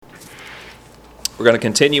We're going to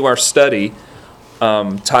continue our study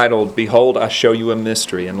titled, Behold, I Show You a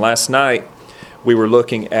Mystery. And last night we were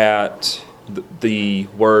looking at the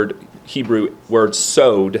Hebrew word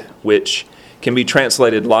sod, which can be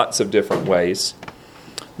translated lots of different ways.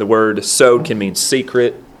 The word sod can mean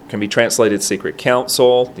secret, can be translated secret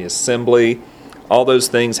council, the assembly. All those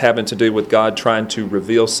things having to do with God trying to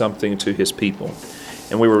reveal something to His people.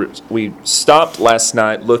 And we stopped last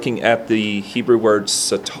night looking at the Hebrew word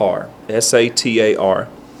satar, S-A-T-A-R,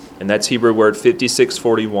 and that's Hebrew word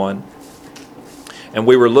 5641. And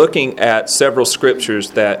we were looking at several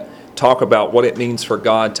scriptures that talk about what it means for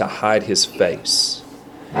God to hide His face.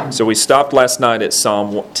 So we stopped last night at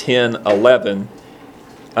Psalm 10:11.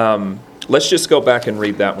 Let's just go back and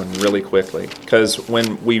read that one really quickly, because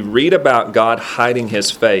when we read about God hiding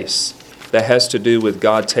His face, that has to do with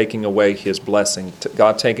God taking away His blessing,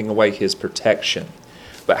 God taking away His protection.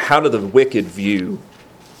 But how do the wicked view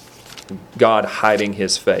God hiding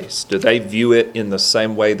His face? Do they view it in the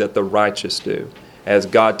same way that the righteous do? As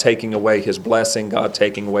God taking away His blessing, God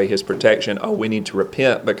taking away His protection. Oh, we need to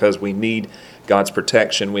repent because we need God's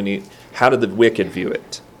protection. How do the wicked view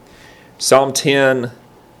it? Psalm 10,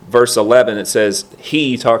 verse 11, it says,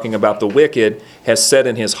 He, talking about the wicked, has said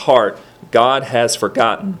in his heart, God has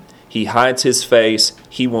forgotten. He hides His face,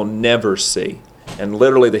 He will never see. And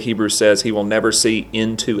literally the Hebrew says He will never see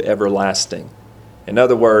into everlasting. In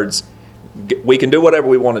other words, we can do whatever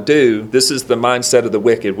we want to do. This is the mindset of the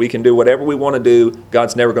wicked. We can do whatever we want to do.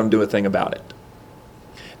 God's never going to do a thing about it.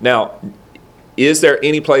 Now, is there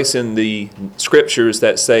any place in the scriptures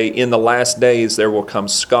that say in the last days there will come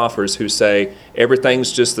scoffers who say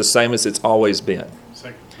everything's just the same as it's always been?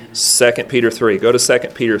 2 Peter 3. Go to 2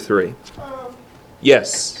 Peter 3.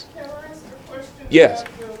 Yes. Can I ask a question Yes.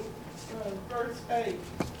 about verse 8?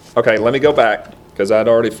 Okay, let me go back, because I'd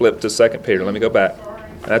already flipped to 2 Peter. Let me go back. Sorry.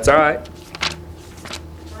 That's all right.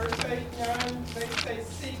 Verse 8, 9, they say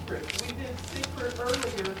secret. We did secret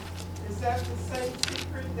earlier. Is that the same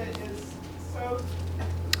secret that is sowed?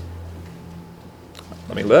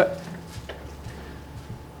 Let me look.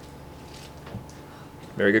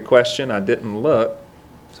 Very good question. I didn't look,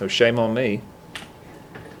 so shame on me.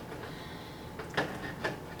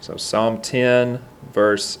 So Psalm 10,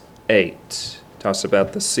 verse 8, talks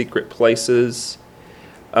about the secret places.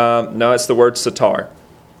 No, it's the word satar.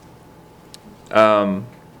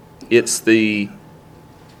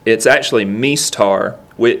 It's actually mistar,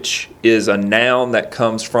 which is a noun that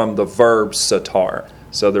comes from the verb satar.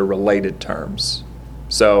 So they're related terms.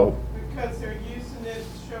 So Because they're using it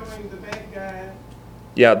showing the bad guy.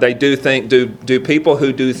 yeah, they do think. Do people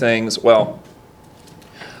who do things well?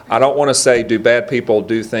 I don't want to say do bad people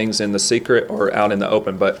do things in the secret or out in the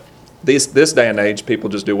open, but this day and age, people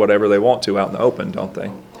just do whatever they want to out in the open, don't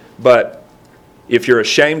they? But if you're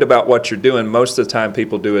ashamed about what you're doing, most of the time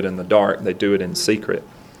people do it in the dark. They do it in secret.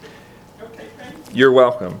 Okay, thank you. You're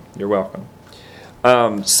welcome. You're welcome.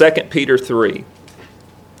 2 Peter 3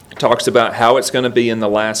 talks about how it's going to be in the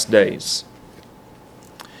last days.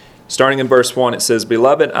 Starting in verse 1, it says,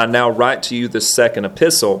 Beloved, I now write to you the second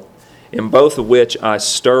epistle, in both of which I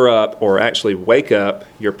stir up, or actually wake up,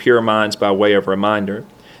 your pure minds by way of reminder,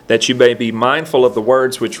 that you may be mindful of the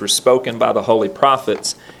words which were spoken by the holy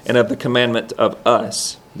prophets, and of the commandment of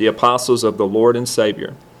us, the apostles of the Lord and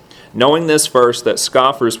Savior. Knowing this first, that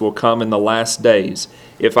scoffers will come in the last days.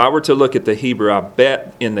 If I were to look at the Hebrew, I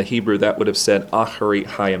bet in the Hebrew that would have said, Acharit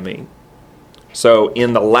Hayamim. So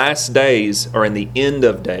in the last days, or in the end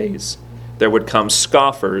of days, there would come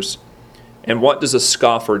scoffers. And what does a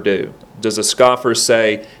scoffer do? Does a scoffer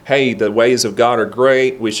say, hey, the ways of God are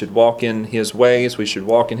great, we should walk in His ways, we should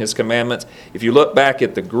walk in His commandments? If you look back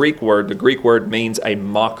at the Greek word means a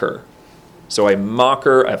mocker. So a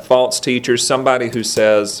mocker, a false teacher, somebody who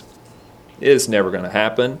says, it's never going to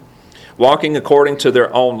happen. Walking according to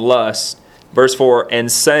their own lust. Verse 4,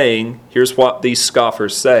 and saying, here's what these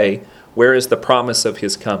scoffers say, where is the promise of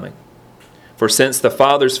His coming? For since the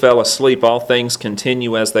fathers fell asleep, all things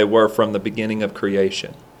continue as they were from the beginning of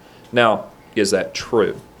creation. Now, is that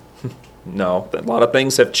true? No, a lot of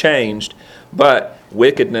things have changed, but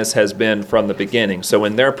wickedness has been from the beginning. So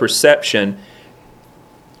in their perception,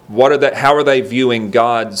 how are they viewing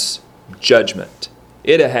God's judgment?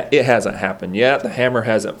 It hasn't happened yet. The hammer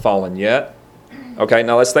hasn't fallen yet. Okay,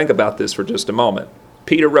 now let's think about this for just a moment.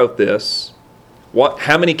 Peter wrote this.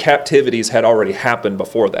 How many captivities had already happened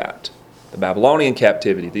before that? The Babylonian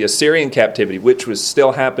captivity, the Assyrian captivity, which was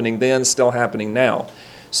still happening then, still happening now.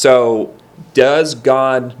 So, does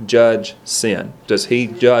God judge sin? Does He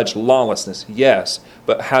judge lawlessness? Yes.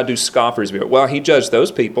 But how do scoffers view it? Well, He judged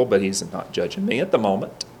those people, but He's not judging me at the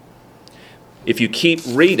moment. If you keep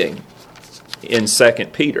reading, in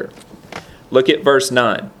 2 Peter. Look at verse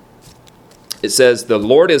 9. It says, "The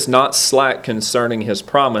Lord is not slack concerning his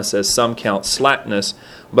promise, as some count slackness,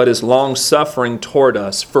 but is long-suffering toward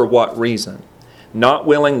us." For what reason? "Not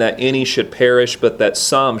willing that any should perish, but that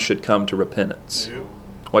some should come to repentance."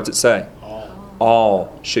 What's it say?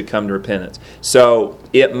 All should come to repentance. So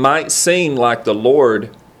it might seem like the Lord,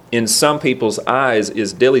 in some people's eyes,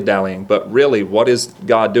 is dilly-dallying, but really, what is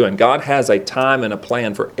God doing? God has a time and a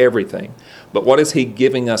plan for everything. But what is he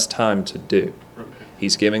giving us time to do?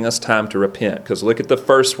 He's giving us time to repent. Because look at the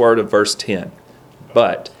first word of verse 10.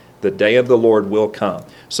 "But the day of the Lord will come."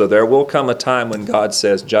 So there will come a time when God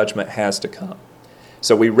says judgment has to come.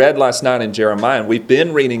 So we read last night in Jeremiah, and we've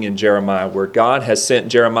been reading in Jeremiah, where God has sent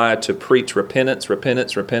Jeremiah to preach repentance,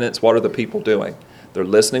 repentance, repentance. What are the people doing? They're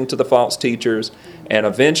listening to the false teachers. And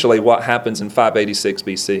eventually what happens in 586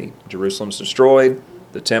 BC? Jerusalem's destroyed.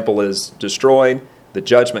 The temple is destroyed. The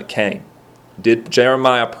judgment came. Did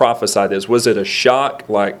Jeremiah prophesy this? Was it a shock,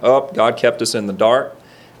 like, oh, God kept us in the dark?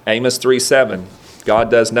 Amos 3:7, God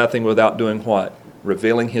does nothing without doing what?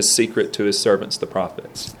 Revealing his secret to his servants, the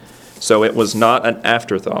prophets. So it was not an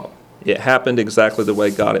afterthought. It happened exactly the way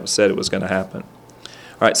God had said it was going to happen.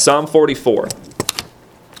 All right, Psalm 44.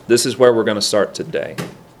 This is where we're going to start today.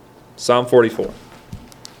 Psalm 44.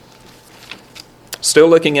 Still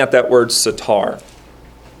looking at that word satar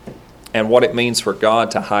and what it means for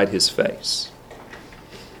God to hide his face.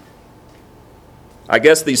 I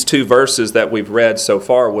guess these two verses that we've read so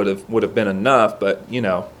far would have been enough, but,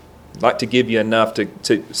 I'd like to give you enough to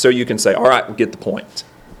so you can say, all right, we'll get the point.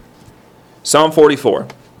 Psalm 44,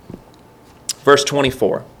 verse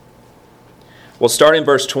 24. We'll start in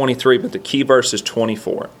verse 23, but the key verse is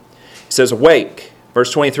 24. It says, "Awake,"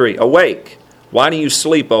 verse 23, "Awake, why do you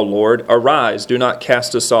sleep, O Lord? Arise, do not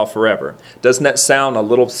cast us off forever." Doesn't that sound a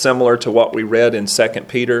little similar to what we read in 2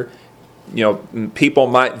 Peter? People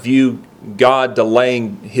might view God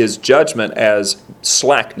delaying his judgment as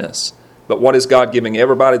slackness. But what is God giving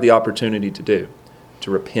everybody the opportunity to do? To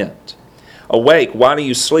repent. "Awake, why do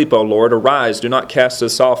you sleep, O Lord? Arise, do not cast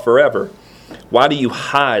us off forever. Why do you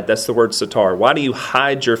hide?" That's the word satar. "Why do you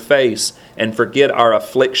hide your face and forget our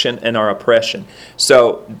affliction and our oppression?"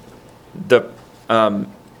 So the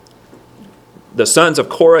sons of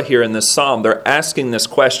Korah here in this psalm, they're asking this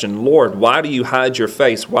question, "Lord, why do you hide your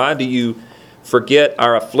face? Why do you forget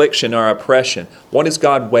our affliction, our oppression?" What is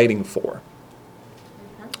God waiting for?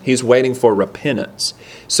 He's waiting for repentance.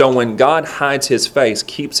 So when God hides his face,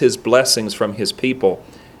 keeps his blessings from his people,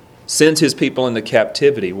 sends his people into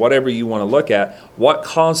captivity, whatever you want to look at, what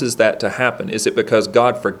causes that to happen? Is it because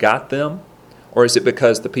God forgot them, or is it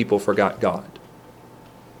because the people forgot God?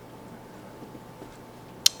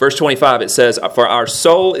 Verse 25, it says, "For our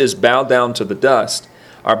soul is bowed down to the dust,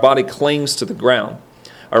 our body clings to the ground.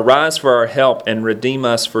 Arise for our help and redeem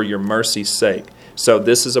us for your mercy's sake." So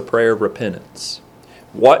this is a prayer of repentance.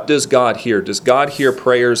 What does God hear? Does God hear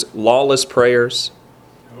prayers, lawless prayers?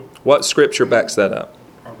 Nope. What scripture backs that up?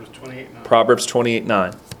 Proverbs 28:9. Proverbs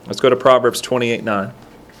 28:9. Let's go to Proverbs 28:9.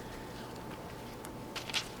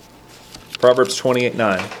 Proverbs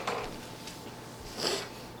 28:9.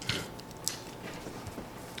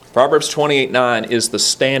 Proverbs 28:9 is the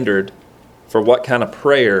standard for what kind of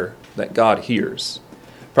prayer that God hears.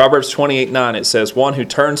 Proverbs 28:9, it says, "One who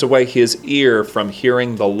turns away his ear from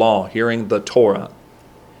hearing the law," hearing the Torah,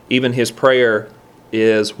 even his prayer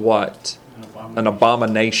is what? An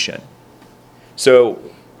abomination. So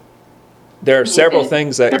there are several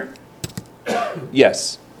things that...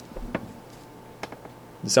 Yes.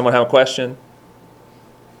 Does someone have a question?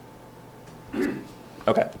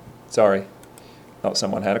 Okay. Sorry. Thought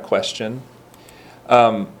someone had a question.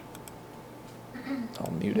 I'll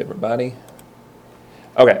mute everybody.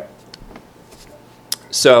 Okay.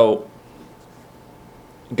 So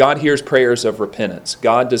God hears prayers of repentance.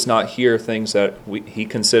 God does not hear things that he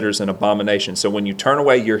considers an abomination. So when you turn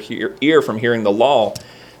away your ear from hearing the law,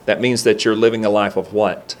 that means that you're living a life of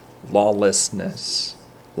what? Lawlessness.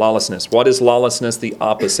 Lawlessness. What is lawlessness the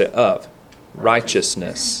opposite of?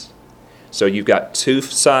 Righteousness. So you've got two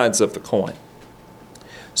sides of the coin.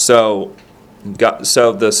 So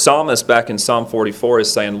the psalmist back in Psalm 44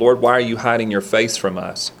 is saying, "Lord, why are you hiding your face from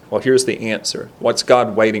us?" Well, here's the answer. What's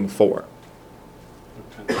God waiting for?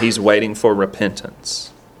 He's waiting for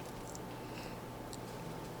repentance.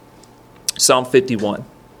 Psalm 51.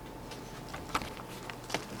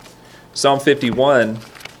 Psalm 51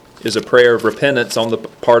 is a prayer of repentance on the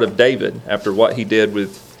part of David after what he did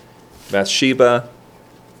with Bathsheba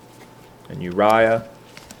and Uriah.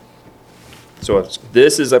 So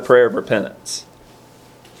this is a prayer of repentance.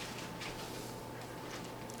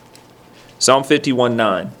 Psalm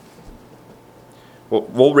 51:9.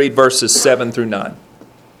 We'll read verses 7 through 9.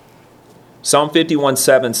 Psalm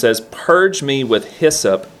 51:7 says, "Purge me with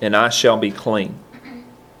hyssop, and I shall be clean.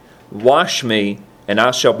 Wash me, and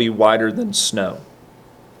I shall be whiter than snow.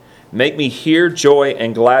 Make me hear joy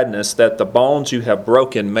and gladness, that the bones you have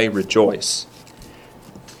broken may rejoice.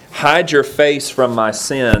 Hide your face from my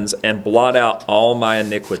sins and blot out all my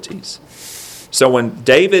iniquities." So when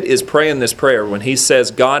David is praying this prayer, when he says,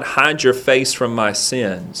 "God, hide your face from my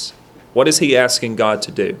sins," what is he asking God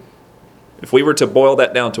to do? If we were to boil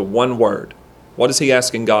that down to one word, what is he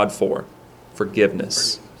asking God for?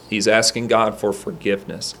 Forgiveness. He's asking God for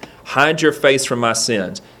forgiveness. Hide your face from my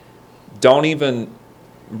sins. Don't even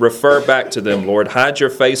refer back to them, Lord. Hide your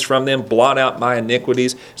face from them. Blot out my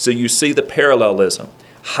iniquities. So you see the parallelism.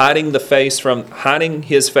 Hiding his face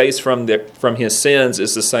from his sins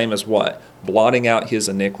is the same as what? Blotting out his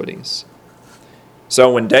iniquities.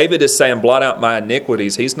 So when David is saying, blot out my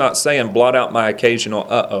iniquities, he's not saying blot out my occasional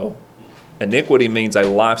uh-oh. Iniquity means a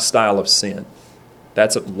lifestyle of sin.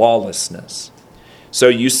 That's lawlessness. So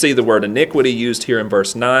you see the word iniquity used here in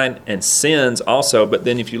verse 9, and sins also, but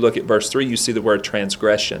then if you look at verse 3, you see the word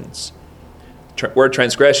transgressions. Word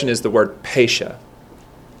transgression is the word pesha.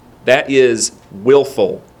 That is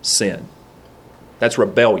willful sin. That's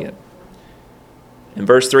rebellion. And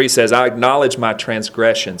verse 3 says, "I acknowledge my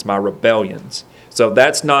transgressions, my rebellions." So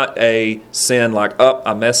that's not a sin like, "Oh,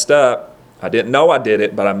 I messed up. I didn't know I did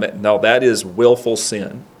it, but no, that is willful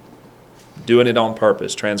sin. Doing it on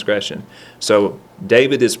purpose, transgression." So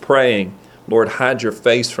David is praying, "Lord, hide your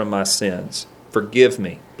face from my sins. Forgive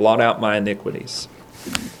me. Blot out my iniquities."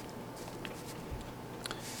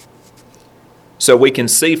 So we can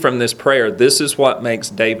see from this prayer, this is what makes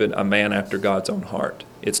David a man after God's own heart.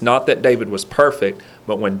 It's not that David was perfect,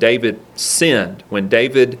 but when David sinned, when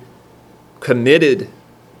David committed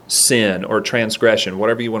sin or transgression,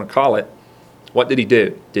 whatever you want to call it, what did he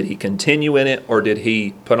do? Did he continue in it, or did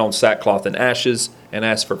he put on sackcloth and ashes and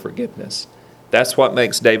ask for forgiveness? That's what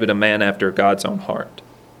makes David a man after God's own heart.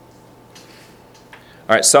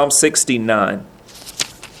 All right, Psalm 69.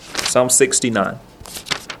 Psalm 69.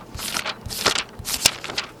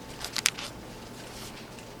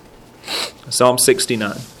 Psalm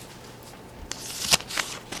 69.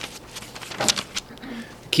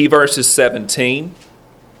 Key verse is 17,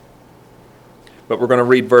 but we're going to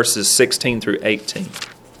read verses 16 through 18.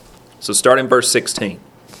 So start in verse 16.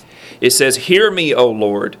 It says, "Hear me, O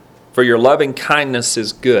Lord, for your loving kindness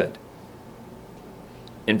is good."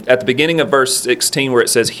 And at the beginning of verse 16 where it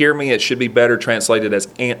says, "Hear me," it should be better translated as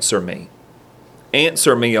 "Answer me."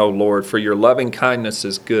 "Answer me, O Lord, for your loving kindness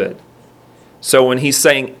is good." So when he's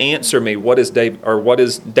saying, "Answer me," what is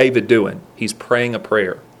David doing? He's praying a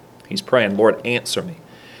prayer. He's praying, "Lord, answer me.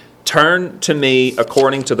 Turn to me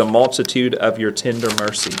according to the multitude of your tender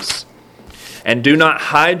mercies. And do not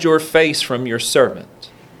hide your face from your servant,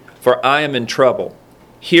 for I am in trouble.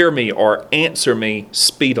 Hear me," or "Answer me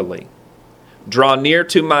speedily. Draw near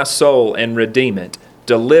to my soul and redeem it.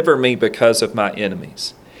 Deliver me because of my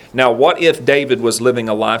enemies." Now, what if David was living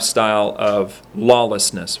a lifestyle of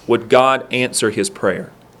lawlessness? Would God answer his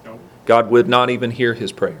prayer? No. God would not even hear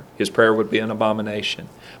his prayer. His prayer would be an abomination.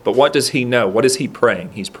 But what does he know? What is he praying?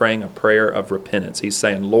 He's praying a prayer of repentance. He's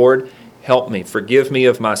saying, "Lord, help me. Forgive me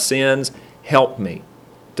of my sins. Help me.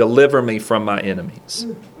 Deliver me from my enemies.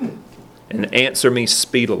 And answer me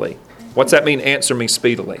speedily." What's that mean, answer me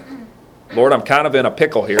speedily? "Lord, I'm kind of in a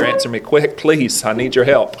pickle here. Answer me quick, please. I need your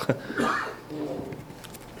help."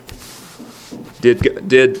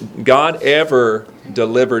 Did God ever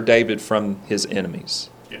deliver David from his enemies?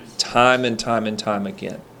 Yes. Time and time and time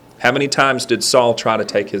again. How many times did Saul try to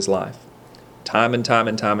take his life? Time and time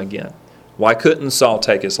and time again. Why couldn't Saul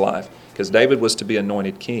take his life? Because David was to be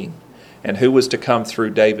anointed king. And who was to come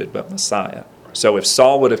through David but Messiah? So if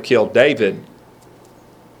Saul would have killed David,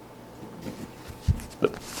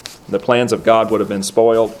 the plans of God would have been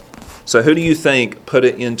spoiled. So who do you think put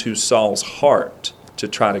it into Saul's heart to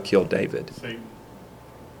try to kill David? Satan.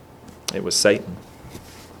 It was Satan.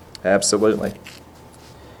 Absolutely.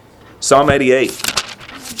 Psalm 88.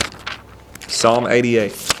 Psalm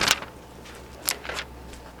 88.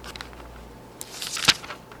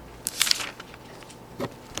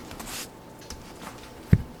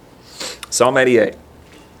 Psalm 88.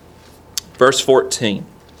 Verse 14.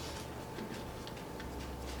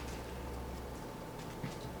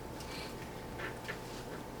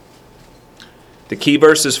 The key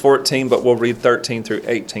verse is 14, but we'll read 13 through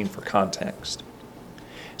 18 for context.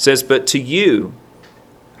 It says, "But to you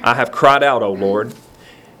I have cried out, O Lord,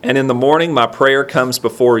 and in the morning my prayer comes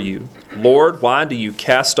before you. Lord, why do you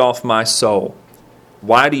cast off my soul?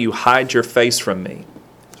 Why do you hide your face from me?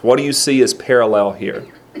 What do you see as parallel here?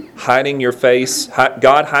 Hiding your face,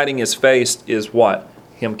 God hiding his face is what?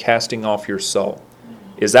 Him casting off your soul.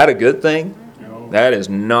 Is that a good thing? No. That is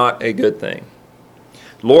not a good thing.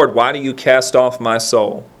 Lord, why do you cast off my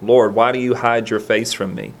soul? Lord, why do you hide your face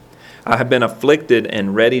from me? I have been afflicted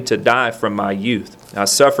and ready to die from my youth. I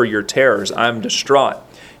suffer your terrors. I am distraught.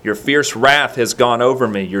 Your fierce wrath has gone over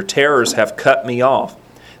me. Your terrors have cut me off.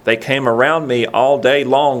 They came around me all day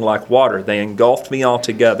long like water. They engulfed me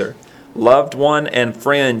altogether. Loved one and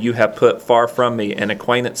friend you have put far from me, and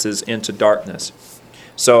acquaintances into darkness.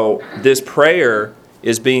 So this prayer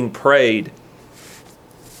is being prayed,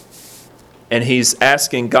 and he's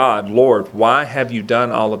asking God, Lord, why have you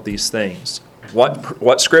done all of these things?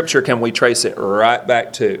 What scripture can we trace it right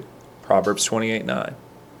back to? Proverbs 28:9.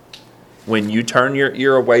 When you turn your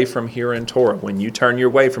ear away from hearing Torah, when you turn your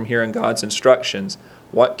way from hearing God's instructions,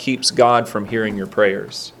 what keeps God from hearing your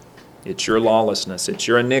prayers? It's your lawlessness. It's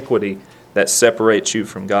your iniquity that separates you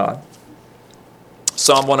from God.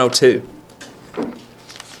 Psalm 102.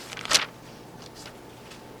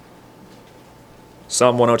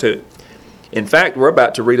 Psalm 102. In fact, we're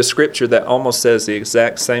about to read a scripture that almost says the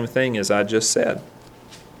exact same thing as I just said.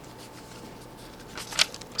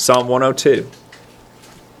 Psalm 102.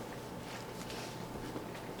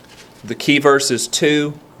 The key verse is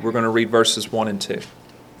 2. We're going to read verses 1 and 2.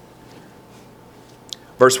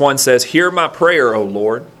 Verse 1 says, Hear my prayer, O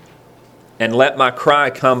Lord, and let my cry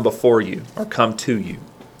come before you, or come to you.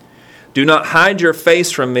 Do not hide your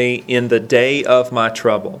face from me in the day of my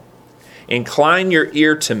trouble. Incline your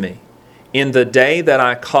ear to me. In the day that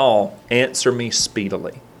I call, answer me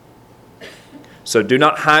speedily. So do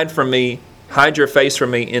not hide your face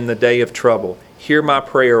from me in the day of trouble. Hear my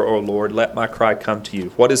prayer, O Lord, let my cry come to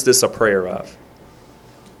you. What is this a prayer of?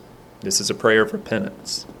 This is a prayer of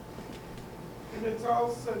repentance. And it's all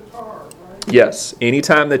sitar, right? Yes.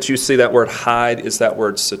 Anytime that you see that word hide is that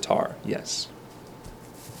word sitar. Yes.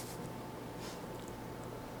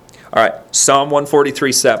 All right. Psalm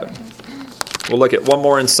 143:7. We'll look at one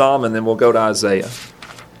more in Psalm and then we'll go to Isaiah.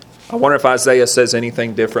 I wonder if Isaiah says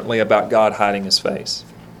anything differently about God hiding his face.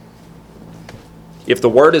 If the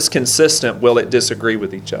word is consistent, will it disagree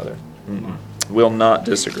with each other? Will not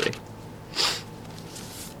disagree.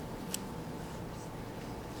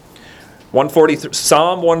 143,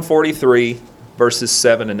 Psalm 143, verses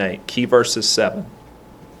 7 and 8. Key verses 7.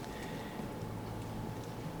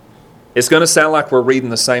 It's going to sound like we're reading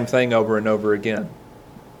the same thing over and over again.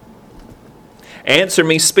 Answer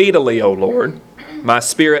me speedily, O Lord. My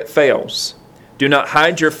spirit fails. Do not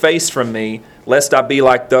hide your face from me, lest I be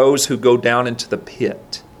like those who go down into the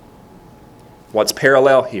pit. What's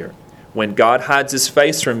parallel here? When God hides his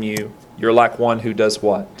face from you, you're like one who does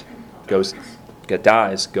what?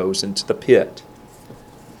 Dies, goes into the pit.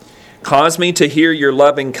 Cause me to hear your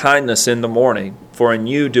loving kindness in the morning, for in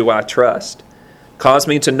you do I trust. Cause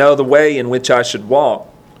me to know the way in which I should walk,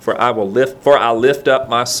 for I lift up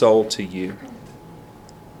my soul to you.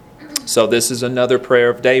 So this is another prayer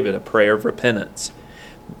of David, a prayer of repentance.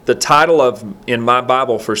 The title in my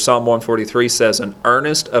Bible for Psalm 143 says, An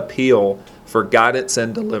Earnest Appeal for Guidance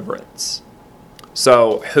and Deliverance.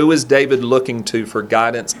 So who is David looking to for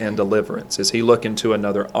guidance and deliverance? Is he looking to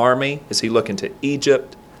another army? Is he looking to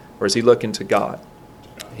Egypt? Or is he looking to God?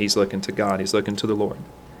 He's looking to God. He's looking to the Lord.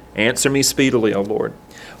 Answer me speedily, O Lord.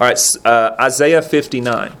 All right, Isaiah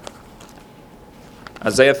 59.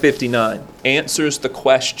 Isaiah 59 answers the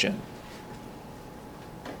question,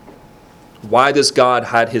 why does God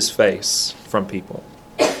hide his face from people?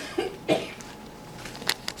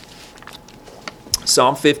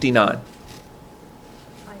 Psalm 59.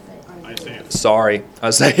 Isaiah. Sorry,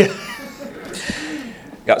 Isaiah.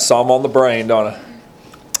 Got Psalm on the brain, don't I?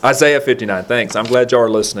 Isaiah 59. Thanks. I'm glad y'all are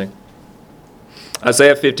listening.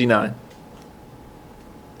 Isaiah 59.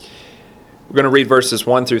 We're going to read verses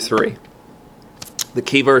 1 through 3. The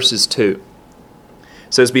key verse is 2.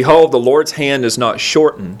 It says, Behold, the Lord's hand is not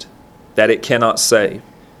shortened, that it cannot save,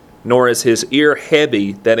 nor is his ear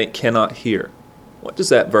heavy, that it cannot hear. What does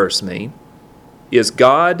that verse mean? Is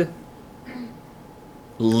God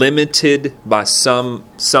limited by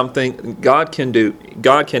something? God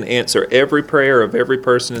can answer every prayer of every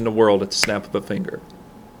person in the world at the snap of a finger.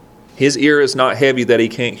 His ear is not heavy that he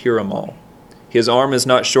can't hear them all. His arm is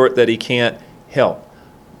not short that he can't help.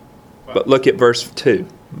 But look at verse 2.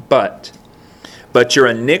 But your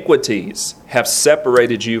iniquities have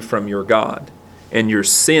separated you from your God, and your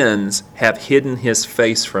sins have hidden his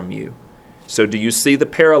face from you. So do you see the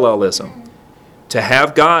parallelism? To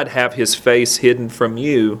have God have his face hidden from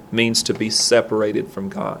you means to be separated from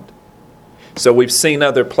God. So we've seen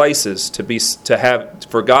other places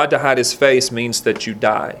for God to hide his face means that you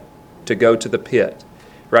die, to go to the pit.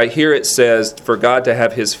 Right here it says for God to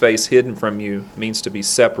have his face hidden from you means to be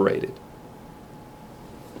separated.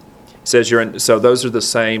 It says so those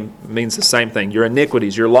are means the same thing. Your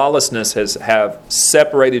iniquities, your lawlessness have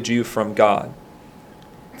separated you from God,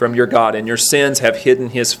 from your God, and your sins have hidden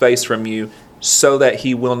his face from you so that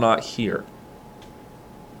he will not hear.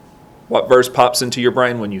 What verse pops into your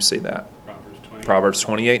brain when you see that? Proverbs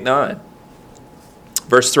 28:9.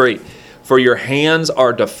 Verse 3, for your hands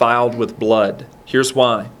are defiled with blood. Here's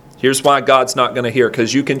why. Here's why God's not going to hear,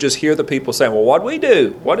 because you can just hear the people saying, well, what did we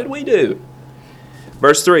do? What did we do?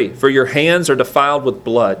 Verse 3, for your hands are defiled with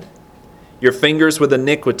blood, your fingers with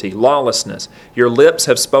iniquity, lawlessness. Your lips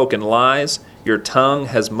have spoken lies, your tongue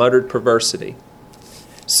has muttered perversity.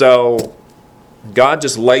 So God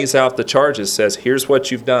just lays out the charges, says, here's what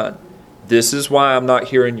you've done. This is why I'm not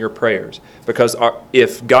hearing your prayers. Because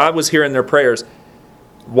if God was hearing their prayers,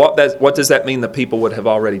 what does that mean the people would have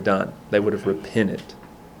already done? They would have repented.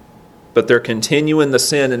 But they're continuing the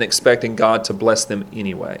sin and expecting God to bless them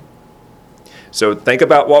anyway. So think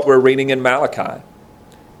about what we're reading in Malachi.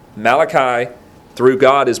 Malachi, through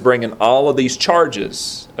God, is bringing all of these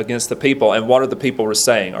charges against the people. And what are the people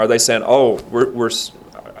saying? Are they saying, oh,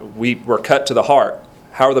 we're cut to the heart?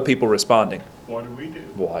 How are the people responding? What did we do?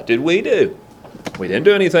 What did we do? We didn't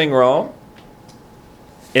do anything wrong.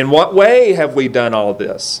 In what way have we done all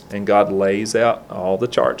this? And God lays out all the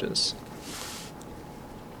charges.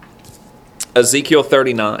 Ezekiel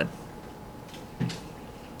 39.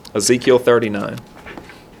 Ezekiel 39.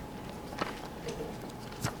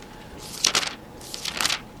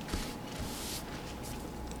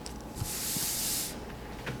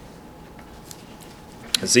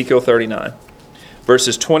 Ezekiel 39,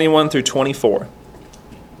 verses 21 through 24.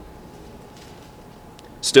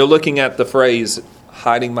 Still looking at the phrase,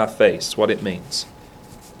 hiding my face, what it means.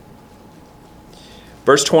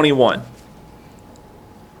 Verse 21.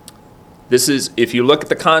 This is, if you look at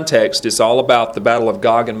the context, it's all about the battle of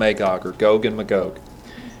Gog and Magog, or Gog and Magog.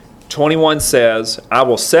 21 says, I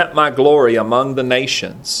will set my glory among the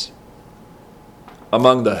nations.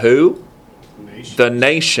 Among the who? Nations. The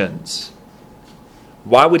nations.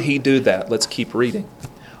 Why would he do that? Let's keep reading.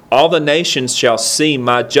 All the nations shall see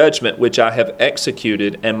my judgment which I have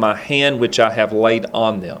executed, and my hand which I have laid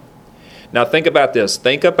on them. Now think about this.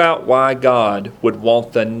 Think about why God would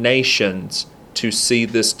want the nations to see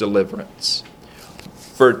this deliverance.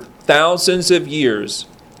 For thousands of years,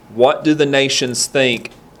 what do the nations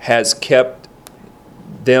think has kept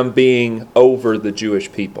them being over the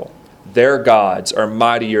Jewish people? Their gods are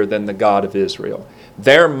mightier than the God of Israel.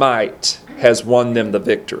 Their might has won them the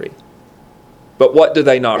victory. But what do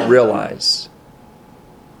they not realize?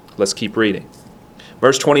 Let's keep reading.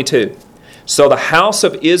 Verse 22. So the house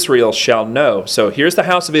of Israel shall know. So here's the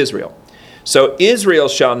house of Israel. So Israel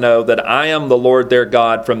shall know that I am the Lord their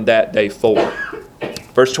God from that day forward.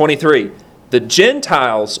 Verse 23. The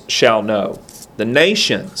Gentiles shall know. The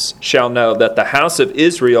nations shall know that the house of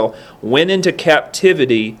Israel went into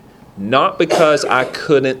captivity not because I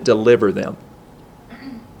couldn't deliver them.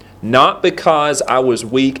 Not because I was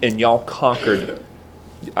weak and y'all conquered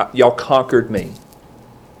me.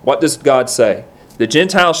 What does God say? The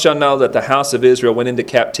Gentiles shall know that the house of Israel went into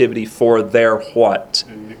captivity for their what?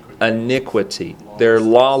 Iniquity. Their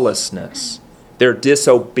lawlessness. Their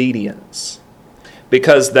disobedience.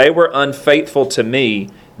 Because they were unfaithful to me,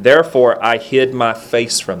 therefore I hid my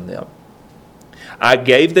face from them. I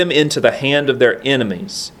gave them into the hand of their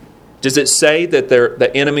enemies. Does it say that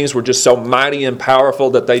the enemies were just so mighty and powerful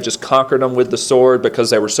that they just conquered them with the sword because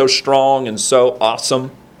they were so strong and so awesome?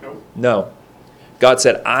 No. God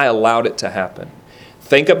said, I allowed it to happen.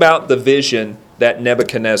 Think about the vision that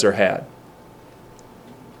Nebuchadnezzar had.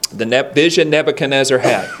 The vision Nebuchadnezzar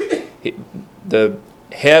had. The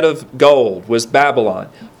head of gold was Babylon.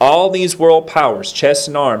 All these world powers, chest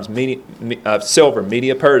and arms, silver,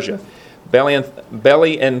 Media, Persia.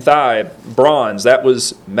 Belly and thigh, bronze, that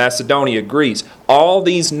was Macedonia, Greece. All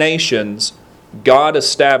these nations God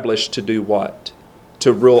established to do what?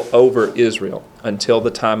 To rule over Israel until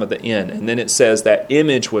the time of the end. And then it says that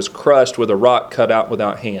image was crushed with a rock cut out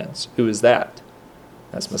without hands. Who is that?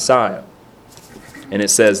 That's Messiah. And it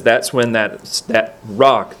says that's when that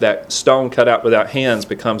rock, that stone cut out without hands,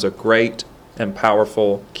 becomes a great and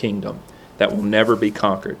powerful kingdom that will never be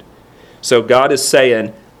conquered. So God is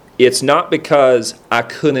saying, it's not because I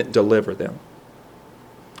couldn't deliver them.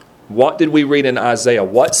 What did we read in Isaiah?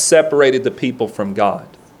 What separated the people from God?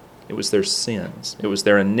 It was their sins. It was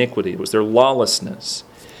their iniquity. It was their lawlessness.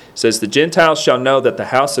 It says, the Gentiles shall know that the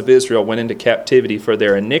house of Israel went into captivity for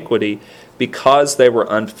their iniquity, because they were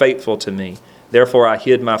unfaithful to me. Therefore I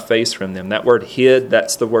hid my face from them. That word hid,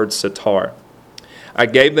 that's the word satar. I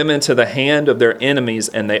gave them into the hand of their enemies,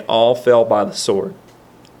 and they all fell by the sword.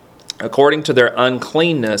 According to their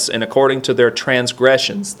uncleanness and according to their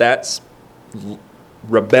transgressions, that's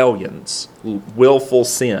rebellions, willful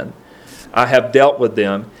sin, I have dealt with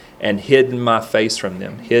them and hidden my face from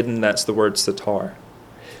them. Hidden, that's the word satar.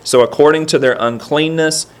 So according to their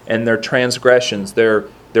uncleanness and their transgressions, their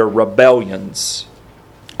rebellions,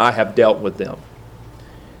 I have dealt with them.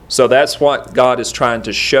 So that's what God is trying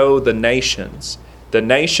to show the nations. The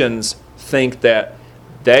nations think that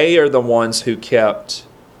they are the ones who kept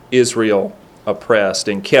Israel oppressed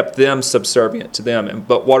and kept them subservient to them.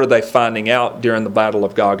 But what are they finding out during the battle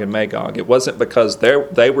of Gog and Magog? It wasn't because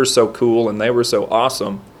they were so cool and they were so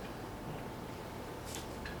awesome.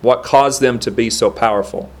 What caused them to be so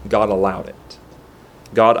powerful? God allowed it.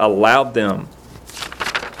 God allowed them.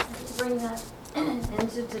 To bring that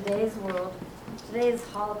into today's world, today is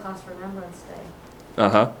Holocaust Remembrance Day.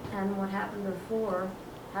 Uh-huh. And what happened before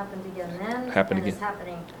happened again then, Happened and again. it's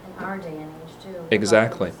happening in our day and age too.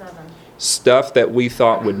 Exactly. About 57. Stuff that we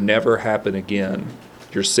thought would never happen again,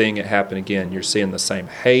 you're seeing it happen again. You're seeing the same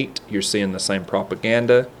hate. You're seeing the same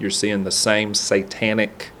propaganda. You're seeing the same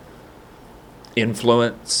satanic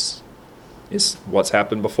influence. Is what's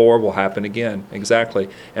happened before will happen again. Exactly.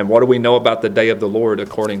 And what do we know about the day of the Lord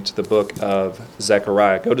according to the book of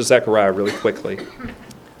Zechariah? Go to Zechariah really quickly.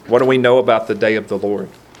 What do we know about the day of the Lord?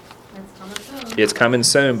 It's coming soon. It's coming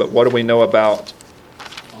soon, but what do we know about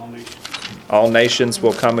All nations. all nations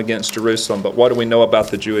will come against Jerusalem? But what do we know about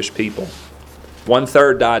the Jewish people?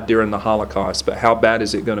 1/3 died during the Holocaust, but how bad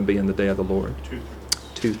is it going to be in the day of the Lord? 2/3.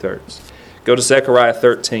 2/3. Go to Zechariah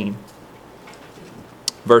 13,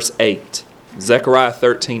 verse 8. Zechariah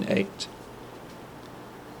 13:8.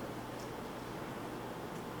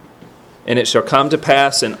 And it shall come to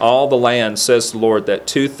pass in all the land, says the Lord, that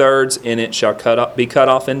 2/3 in it shall be cut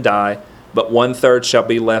off and die, but 1/3 shall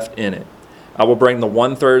be left in it. I will bring the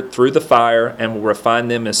 1/3 through the fire, and will refine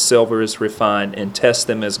them as silver is refined, and test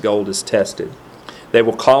them as gold is tested. They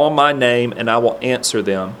will call on my name, and I will answer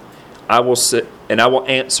them. I will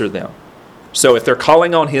answer them. So if they're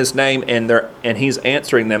calling on his name and he's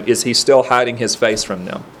answering them, is he still hiding his face from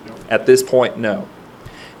them? No. At this point, no.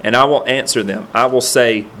 And I will answer them. I will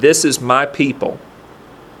say, this is my people.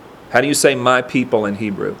 How do you say my people in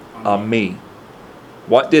Hebrew? Ami.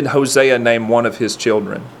 What did Hosea name one of his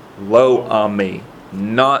children? Lo Ami,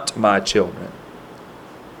 not my children.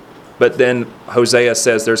 But then Hosea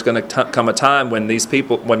says there's going to come a time when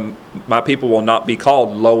when my people will not be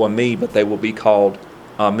called Lo Ami, but they will be called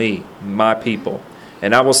Ami, my people.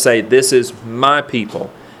 And I will say, this is my people.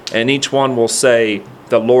 And each one will say,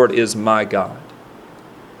 the Lord is my God.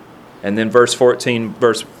 And then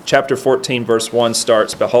chapter 14, verse 1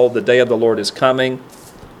 starts, behold, the day of the Lord is coming.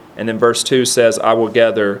 And then verse 2 says, I will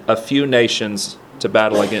gather a few nations to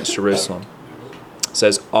battle against Jerusalem. It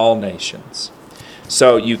says all nations.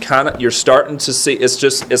 So you're starting to see,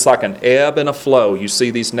 it's like an ebb and a flow. You see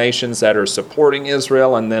these nations that are supporting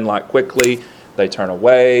Israel, and then like quickly they turn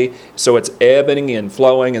away. So it's ebbing and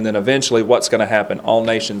flowing, and then eventually what's going to happen? All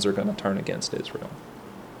nations are going to turn against Israel.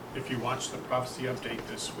 If you watch the prophecy update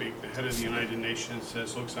this week, the head of the United Nations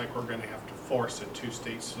says, looks like we're going to have to force a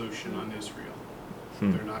two-state solution on Israel.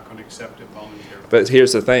 They're not going to accept it voluntarily. But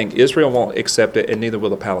here's the thing. Israel won't accept it, and neither will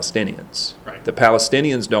the Palestinians. Right. The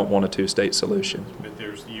Palestinians don't want a two-state solution. But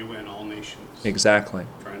there's the UN, all nations, Exactly.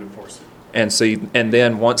 trying to force it. And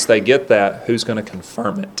then once they get that, who's going to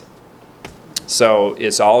confirm it? So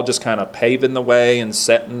it's all just kind of paving the way and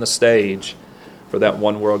setting the stage for that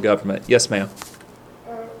one world government. Yes, ma'am.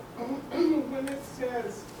 When it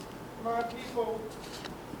says my people,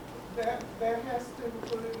 that has to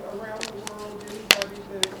include around the world anybody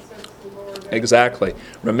that accepts the Lord. Exactly.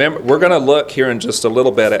 Remember, we're going to look here in just a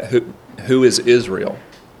little bit at who is Israel.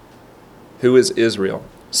 Who is Israel?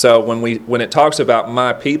 So when it talks about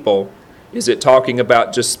my people, is it talking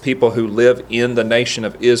about just people who live in the nation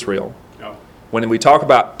of Israel? No. When we talk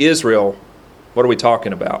about Israel, what are we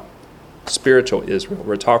talking about? Spiritual Israel.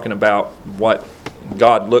 We're talking about what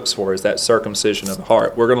God looks for is that circumcision of the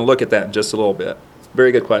heart. We're going to look at that in just a little bit.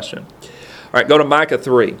 Very good question. All right, go to Micah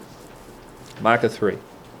 3. Micah 3.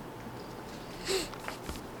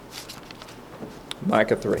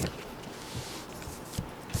 Micah 3.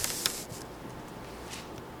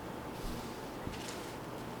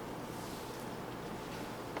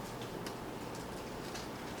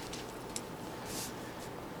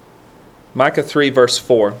 Micah 3, verse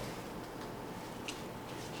 4.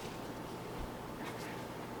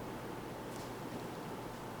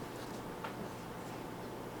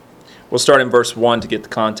 We'll start in verse 1 to get the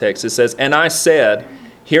context. It says, "And I said,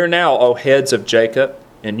 Hear now, O heads of Jacob,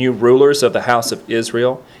 and you rulers of the house of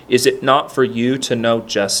Israel, is it not for you to know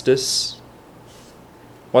justice?"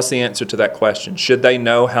 What's the answer to that question? Should they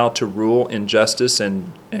know how to rule in justice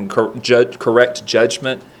and correct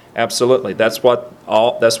judgment? Absolutely. That's what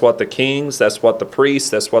the kings, that's what the priests,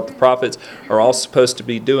 that's what the prophets are all supposed to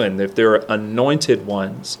be doing. If they're anointed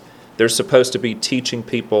ones, they're supposed to be teaching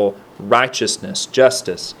people righteousness,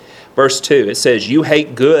 justice. Verse 2, it says, "You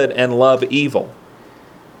hate good and love evil."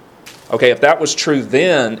 Okay, if that was true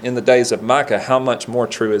then in the days of Micah, how much more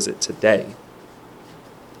true is it today?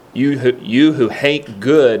 You who hate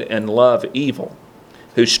good and love evil,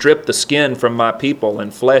 who strip the skin from my people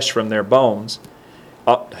and flesh from their bones,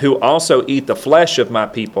 who also eat the flesh of my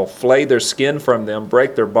people, flay their skin from them,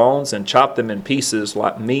 break their bones, and chop them in pieces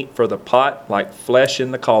like meat for the pot, like flesh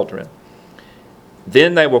in the cauldron.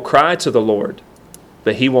 Then they will cry to the Lord,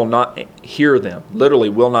 but He will not hear them, literally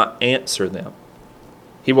will not answer them.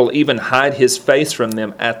 He will even hide His face from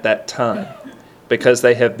them at that time, because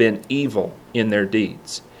they have been evil in their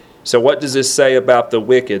deeds. So what does this say about the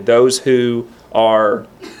wicked, those who are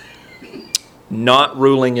not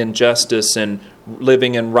ruling in justice and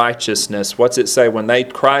living in righteousness? What's it say? When they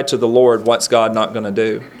cry to the Lord, what's God not going to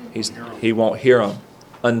do? He won't hear them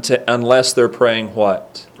unless they're praying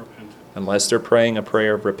what? Repentance. Unless they're praying a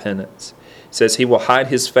prayer of repentance. It says He will hide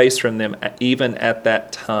His face from them even at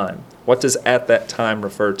that time. What does "at that time"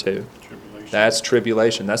 refer to? Tribulation. That's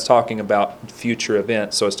tribulation. That's talking about future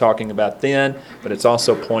events. So it's talking about then, but it's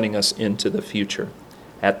also pointing us into the future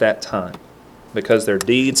at that time, because their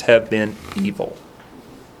deeds have been evil.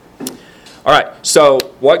 All right, so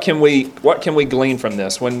what can we glean from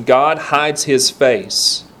this? When God hides His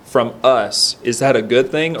face from us, is that a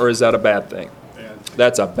good thing or is that a bad thing? Bad.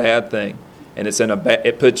 That's a bad thing, and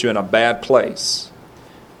it puts you in a bad place,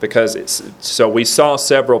 because so we saw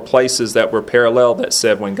several places that were parallel that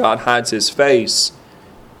said when God hides His face,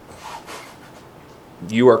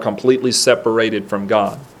 you are completely separated from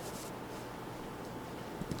God.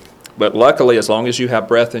 But luckily, as long as you have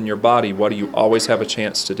breath in your body, what do you always have a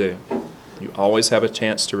chance to do? You always have a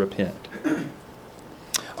chance to repent.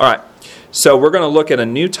 All right, so we're going to look at a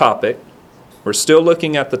new topic. We're still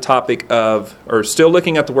looking at the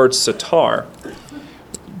word sitar,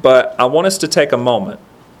 but I want us to take a moment,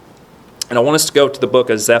 and I want us to go to the book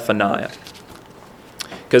of Zephaniah,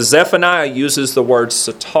 because Zephaniah uses the word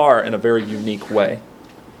sitar in a very unique way.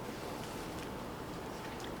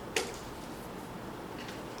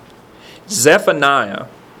 Zephaniah,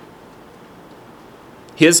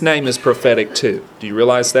 his name is prophetic too. Do you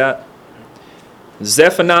realize that?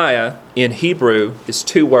 Zephaniah in Hebrew is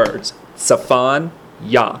two words, Saphan,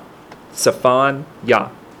 Yah. Saphan, Yah.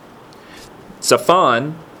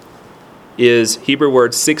 Saphan is Hebrew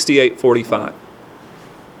word 6845.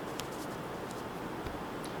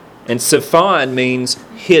 And Saphan means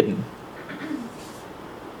hidden.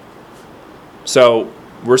 So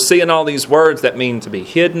we're seeing all these words that mean to be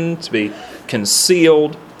hidden, to be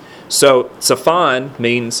concealed. So Saphan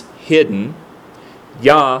means hidden.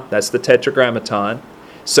 Yah, that's the tetragrammaton.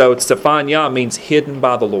 So Saphan Yah means hidden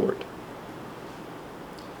by the Lord.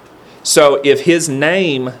 So if his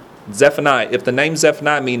name, Zephaniah, if the name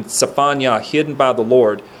Zephaniah means Saphan Yah, hidden by the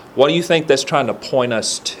Lord, what do you think that's trying to point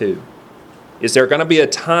us to? Is there going to be a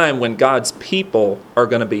time when God's people are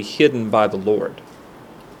going to be hidden by the Lord?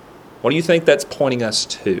 What do you think that's pointing us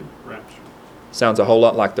to? Rapture. Sounds a whole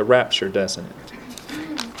lot like the rapture, doesn't it?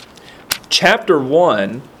 Chapter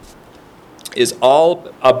 1 is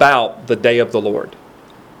all about the day of the Lord.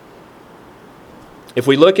 If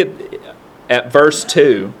we look at verse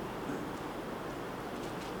 2,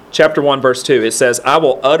 chapter 1, verse 2, it says, "I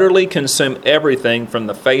will utterly consume everything from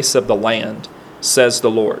the face of the land, says the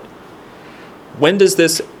Lord." When does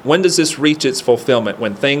this reach its fulfillment?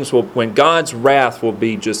 When God's wrath will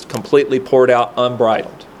be just completely poured out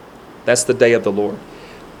unbridled. That's the day of the Lord.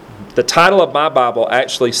 The title of my Bible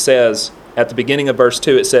actually says, at the beginning of verse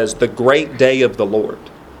 2, it says, "The great day of the Lord."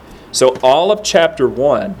 So all of chapter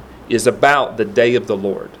 1 is about the day of the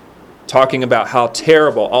Lord. Talking about how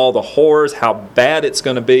terrible, all the horrors, how bad it's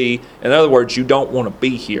going to be. In other words, you don't want to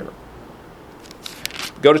be here.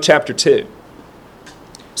 Go to chapter 2.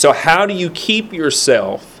 So how do you keep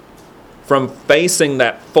yourself from facing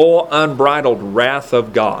that full unbridled wrath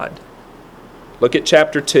of God? Look at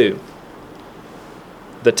chapter 2.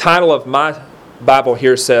 The title of my Bible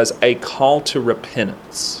here says, "A Call to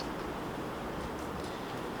Repentance."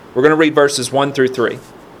 We're going to read verses 1 through 3.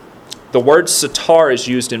 The word sitar is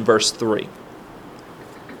used in verse 3.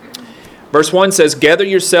 Verse 1 says, "Gather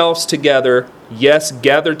yourselves together, yes,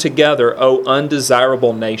 gather together, O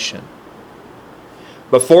undesirable nation.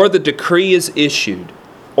 before the decree is issued,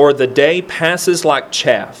 or the day passes like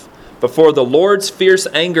chaff, before the Lord's fierce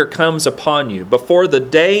anger comes upon you, before the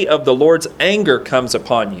day of the Lord's anger comes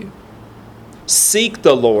upon you, seek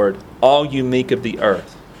the Lord, all you meek of the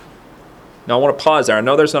earth. Now I want to pause there. I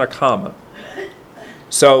know there's not a comma.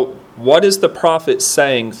 So what is the prophet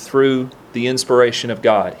saying through the inspiration of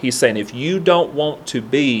God? He's saying, if you don't want to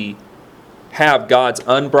have God's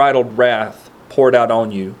unbridled wrath poured out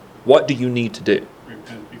on you, what do you need to do?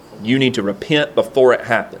 Repent before. You need to repent before it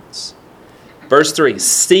happens. Verse 3,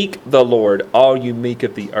 seek the Lord, all you meek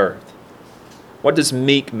of the earth. What does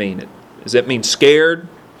meek mean? Does it mean scared?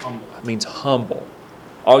 Humble. It means humble.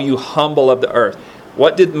 All you humble of the earth.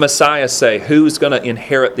 What did Messiah say? Who's going to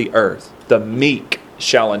inherit the earth? The meek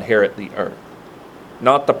shall inherit the earth.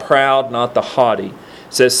 Not the proud, not the haughty. It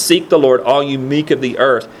says, seek the Lord, all you meek of the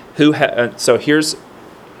earth. So here's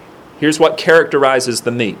what characterizes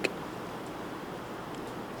the meek.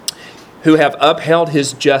 Who have upheld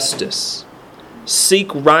his justice.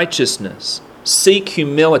 Seek righteousness. Seek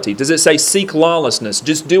humility. Does it say seek lawlessness?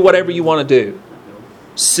 Just do whatever you want to do.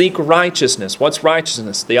 Seek righteousness. What's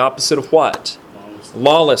righteousness? The opposite of what?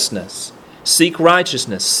 Lawlessness. Seek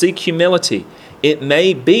righteousness. Seek humility. It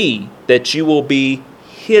may be that you will be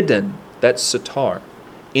hidden, that's satar,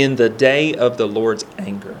 in the day of the Lord's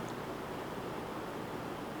anger.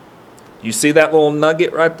 You see that little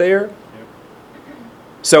nugget right there? Yep.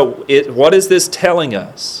 So what is this telling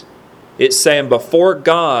us? It's saying before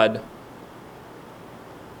God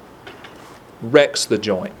wrecks the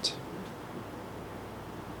joint,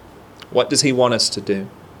 what does He want us to do?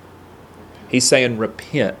 He's saying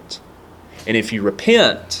repent. And if you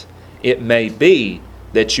repent, it may be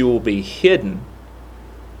that you will be hidden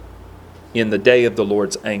in the day of the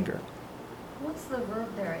Lord's anger. What's the verb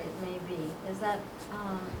there, it may be? Is that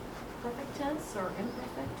perfect tense or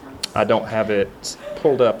imperfect tense? I don't have it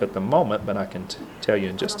pulled up at the moment, but I can tell you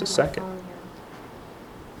in just a second.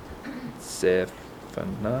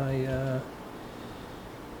 Zephaniah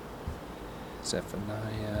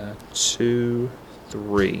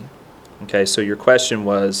 2:3. Okay, so your question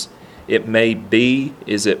was, it may be,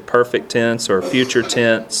 is it perfect tense or future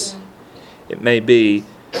tense? It may be.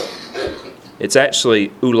 It's actually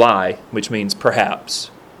ulai, which means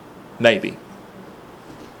perhaps, maybe.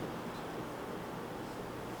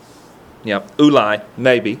 Yeah, ulai,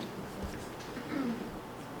 maybe.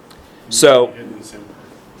 So,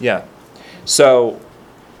 yeah. So,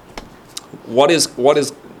 what is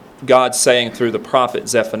God saying through the prophet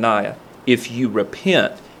Zephaniah? If you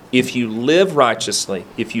repent, if you live righteously,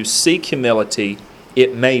 if you seek humility,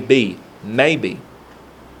 it may be, maybe.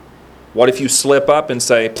 What if you slip up and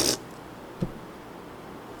say,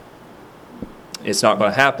 it's not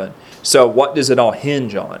going to happen? So what does it all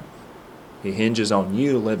hinge on? It hinges on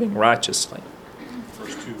you living righteously.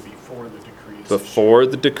 Verse 2, before the decree is Before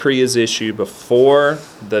the decree is issued, before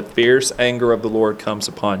the fierce anger of the Lord comes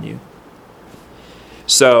upon you.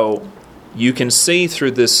 So you can see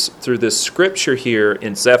through this scripture here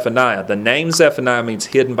in Zephaniah, the name Zephaniah means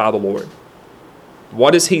hidden by the Lord.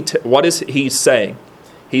 What is he saying?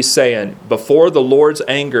 He's saying, before the Lord's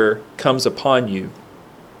anger comes upon you,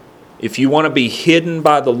 if you want to be hidden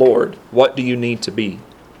by the Lord, what do you need to be?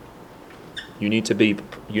 You need to be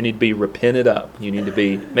repented up. You need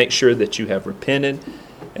to make sure that you have repented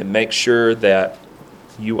and make sure that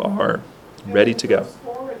you are ready to go. Verse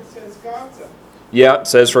 4, it says Gaza. Yeah, it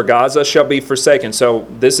says, for Gaza shall be forsaken. So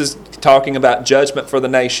this is talking about judgment for the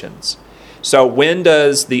nations. So when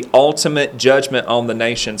does the ultimate judgment on the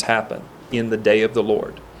nations happen? In the day of the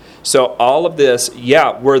Lord. So all of this,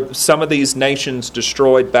 were some of these nations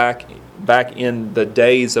destroyed back in the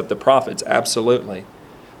days of the prophets? Absolutely.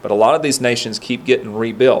 But a lot of these nations keep getting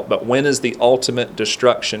rebuilt. But when is the ultimate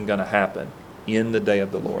destruction going to happen? In the day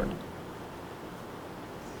of the Lord.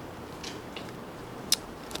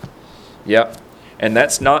 Yep. And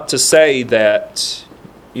that's not to say that,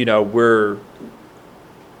 we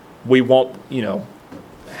won't,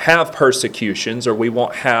 have persecutions, or we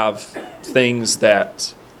won't have things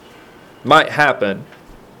that might happen,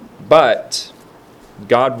 but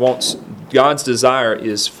God's desire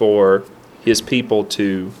is for His people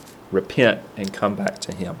to repent and come back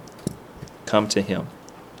to Him. Come to Him.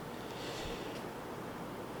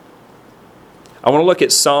 I want to look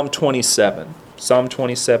at Psalm 27. Psalm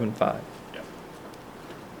 27:5.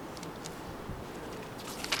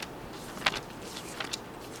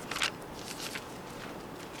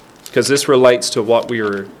 Because this relates to what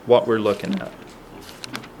we're looking at.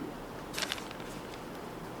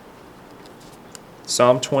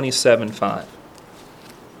 Psalm 27:5.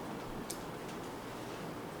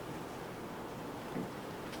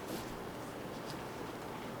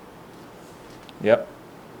 Yep.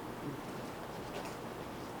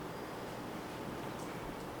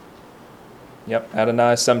 Yep.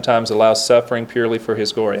 Adonai sometimes allows suffering purely for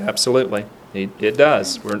His glory. Absolutely, it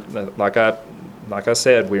does. We're like I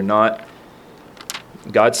said, we're not.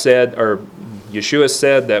 God said, or Yeshua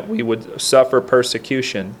said, that we would suffer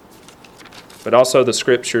persecution, but also the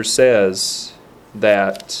Scripture says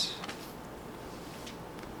that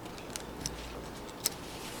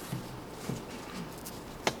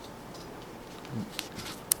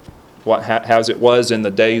as it was in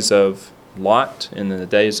the days of Lot and in the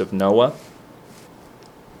days of Noah,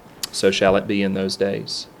 so shall it be in those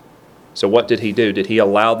days. So what did He do? Did He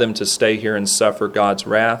allow them to stay here and suffer God's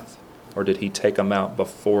wrath, or did He take them out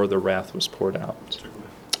before the wrath was poured out?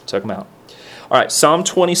 Took them out. All right, Psalm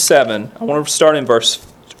 27. I want to start in verse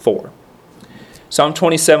 4. Psalm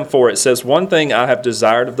 27:4, it says, "One thing I have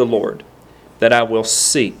desired of the Lord, that I will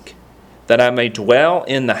seek, that I may dwell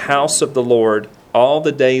in the house of the Lord all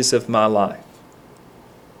the days of my life."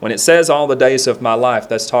 When it says all the days of my life,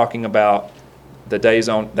 that's talking about the days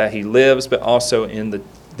that He lives, but also in the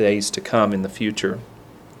days to come in the future,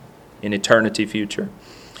 in eternity future.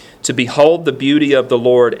 "To behold the beauty of the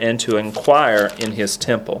Lord and to inquire in His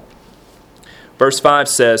temple." Verse 5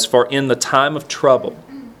 says, "For in the time of trouble,"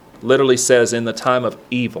 literally says in the time of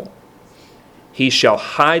evil, "He shall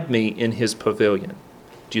hide me in His pavilion."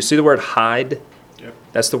 Do you see the word hide? Yep.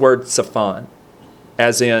 That's the word Tzaphon,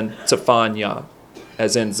 as in Tzephaniah,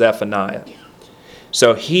 as in Zephaniah.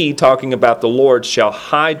 So He, talking about the Lord, shall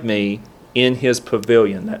hide me in His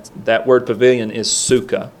pavilion. That word pavilion is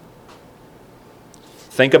sukkah.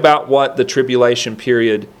 Think about what the tribulation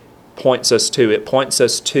period points us to. It points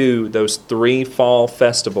us to those 3 fall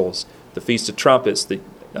festivals, the Feast of Trumpets, the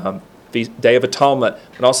Day of Atonement,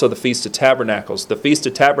 and also the Feast of Tabernacles. The Feast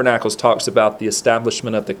of Tabernacles talks about the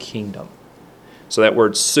establishment of the kingdom. So that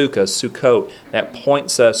word sukkah, sukkot, that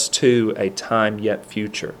points us to a time yet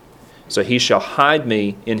future. So He shall hide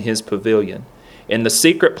me in His pavilion. In the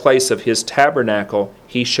secret place of His tabernacle,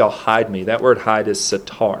 He shall hide me. That word hide is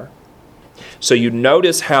satar. So you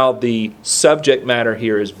notice how the subject matter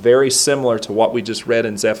here is very similar to what we just read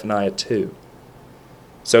in Zephaniah 2.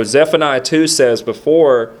 So Zephaniah 2 says,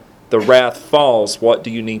 before the wrath falls, what do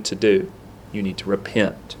you need to do? You need to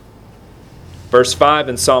repent. Verse 5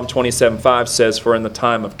 in Psalm 27:5 says, "For in the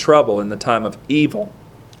time of trouble, in the time of evil,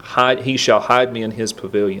 He shall hide me in His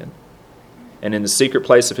pavilion. And in the secret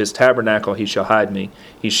place of His tabernacle He shall hide me.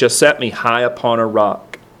 He shall set me high upon a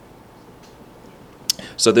rock."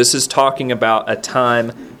 So this is talking about a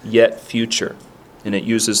time yet future. And it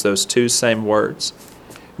uses those 2 same words.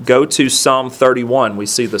 Go to Psalm 31. We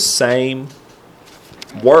see the same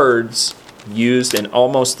words used in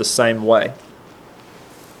almost the same way.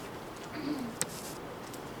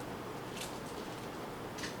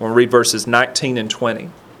 We'll read verses 19 and 20.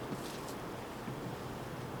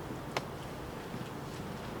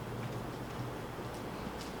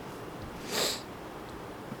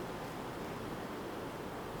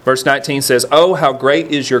 Verse 19 says, "Oh, how great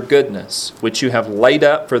is your goodness, which you have laid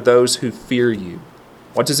up for those who fear you."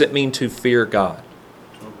 What does it mean to fear God?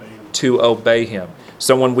 To obey Him.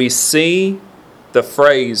 So when we see the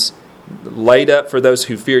phrase, "laid up for those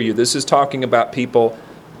who fear you," this is talking about people.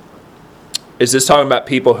 Is this talking about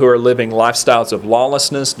people who are living lifestyles of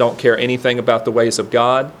lawlessness, don't care anything about the ways of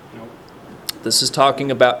God? Nope. This is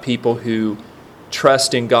talking about people who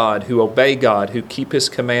trust in God, who obey God, who keep His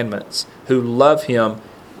commandments, who love Him,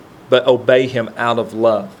 but obey Him out of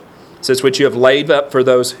love. It says, "Which you have laid up for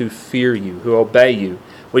those who fear you, who obey you,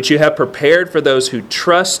 which you have prepared for those who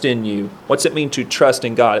trust in you." What's it mean to trust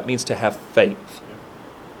in God? It means to have faith.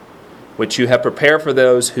 "Which you have prepared for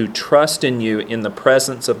those who trust in you in the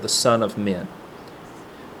presence of the Son of Men.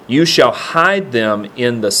 You shall hide them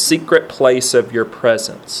in the secret place of your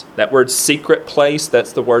presence." That word secret place,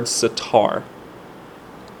 that's the word satar.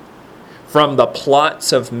 "From the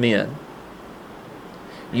plots of men.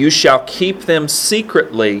 You shall keep them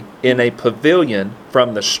secretly in a pavilion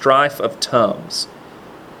from the strife of tongues."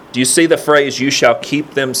 Do you see the phrase, "you shall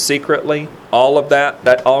keep them secretly"? All of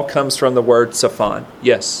that all comes from the word Tzaphon.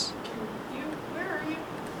 Yes? Where are you?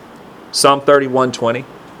 Psalm 31:20.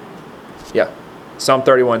 Yeah, Psalm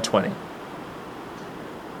 31:20.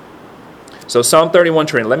 So Psalm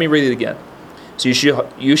 31:20, let me read it again. "So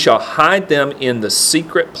you shall hide them in the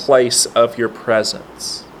secret place of your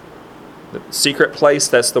presence." The secret place,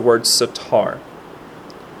 that's the word satar.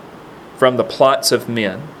 "From the plots of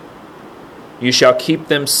men. You shall keep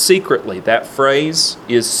them secretly." That phrase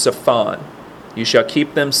is Tzaphon. "You shall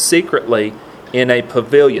keep them secretly in a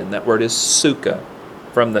pavilion." That word is sukkah.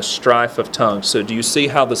 from the strife of tongues. So do you see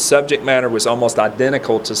how the subject matter was almost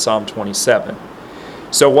identical to Psalm 27?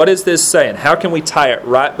 So what is this saying? How can we tie it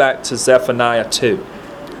right back to Zephaniah 2?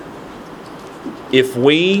 If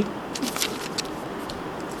we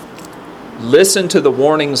listen to the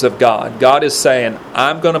warnings of God, God is saying,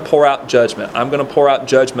 I'm going to pour out judgment. I'm going to pour out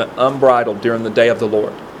judgment unbridled during the day of the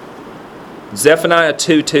Lord. Zephaniah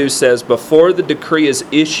 2:2 says, before the decree is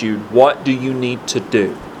issued, what do you need to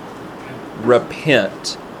do?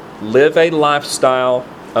 Repent. Live a lifestyle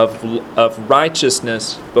of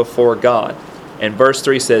righteousness before God. And verse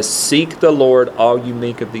 3 says, seek the Lord, all you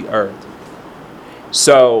meek of the earth.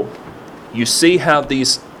 So, you see how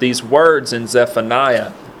these words in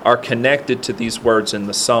Zephaniah are connected to these words in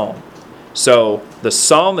the Psalm. So, the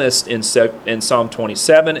psalmist in Psalm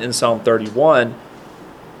 27 and Psalm 31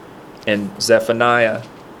 and Zephaniah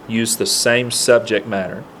use the same subject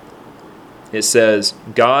matter. It says,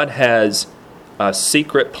 God has a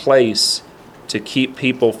secret place to keep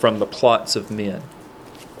people from the plots of men,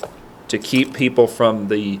 to keep people from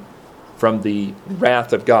the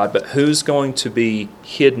wrath of God. But who's going to be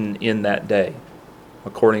hidden in that day,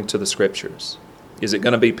 according to the Scriptures? Is it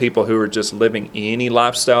going to be people who are just living any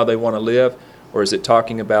lifestyle they want to live, or is it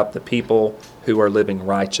talking about the people who are living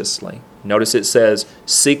righteously? Notice it says,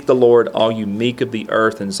 seek the Lord, all you meek of the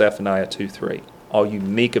earth, in Zephaniah 2:3. All you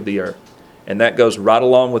meek of the earth. And that goes right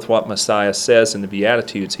along with what Messiah says in the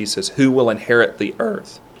Beatitudes. He says, who will inherit the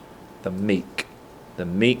earth? The meek. The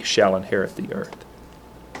meek shall inherit the earth.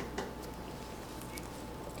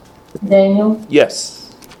 Daniel,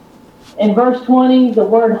 Yes. in verse 20, the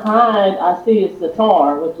word hide I see is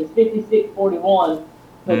satar, which is 56:41,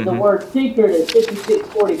 but the word secret is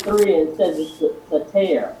 56:43 and says it's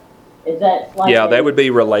satar. Is that like Yeah, that would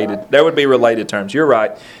be related. That would be related terms. You're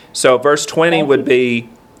right. So verse 20 would be,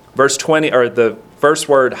 verse 20, or the first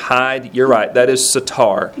word hide, you're right, that is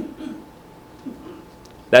satar.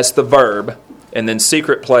 That's the verb. And then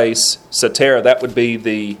secret place, satar, that would be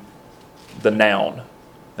the noun.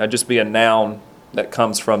 That'd just be a noun that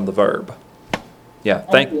comes from the verb. Yeah,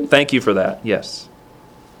 thank you for that. Yes.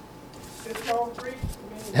 It's all Greek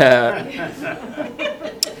to me.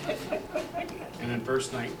 And in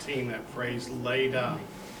verse 19, that phrase laid up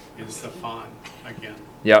is Zephon again.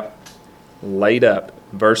 Yep. Laid up.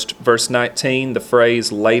 Verse 19, the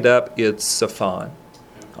phrase laid up is Zephon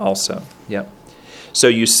also. Yep. So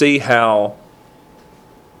you see how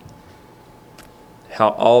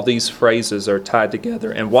all these phrases are tied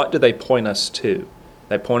together. And what do they point us to?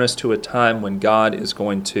 They point us to a time when God is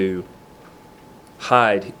going to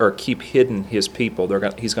hide or keep hidden His people.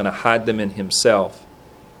 He's going to hide them in Himself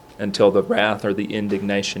until the wrath or the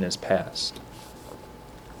indignation is past.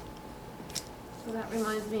 So that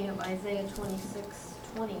reminds me of Isaiah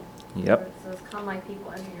 26:20. Yep. Where it says, come my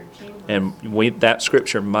people enter your chambers. And that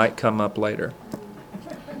scripture might come up later.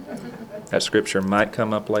 That scripture might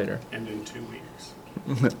come up later. And in 2 weeks.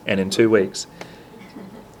 And in 2 weeks.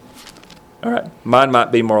 All right. Mine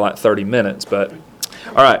might be more like 30 minutes, but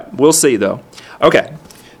all right. We'll see, though. Okay.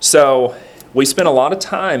 So we spent a lot of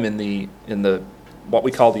time in the what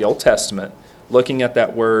we call the Old Testament, looking at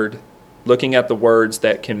that word, looking at the words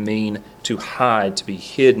that can mean to hide, to be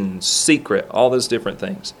hidden, secret, all those different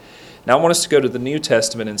things. Now I want us to go to the New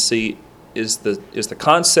Testament and see, is the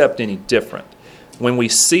concept any different? When we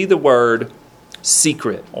see the word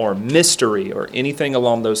secret or mystery or anything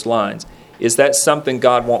along those lines, is that something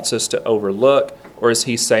God wants us to overlook, or is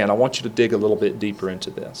He saying, I want you to dig a little bit deeper into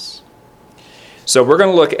this? So we're going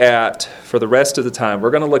to look at, for the rest of the time, we're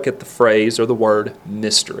going to look at the phrase or the word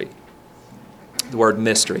mystery. The word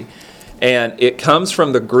mystery. And it comes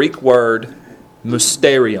from the Greek word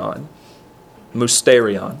mysterion.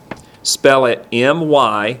 Mysterion. Spell it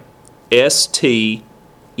M-Y-S-T-E-R-I-O-N.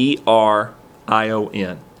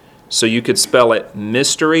 So you could spell it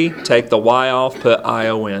mystery, take the Y off, put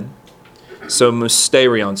I-O-N. So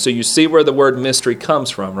mysterion. So you see where the word mystery comes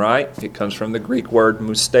from, right? It comes from the Greek word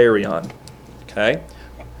mysterion. Okay?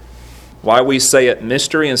 Why we say it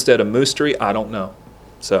mystery instead of mystery, I don't know.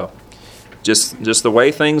 So just the way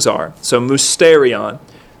things are. So mysterion.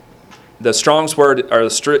 The Strong's word, or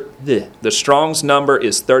the Strong's number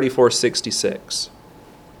is 3466.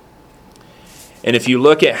 And if you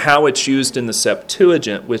look at how it's used in the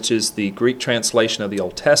Septuagint, which is the Greek translation of the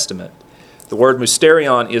Old Testament, the word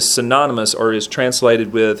mysterion is synonymous or is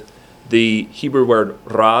translated with the Hebrew word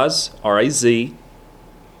raz, R-A-Z,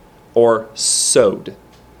 or sod.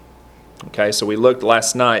 Okay, so we looked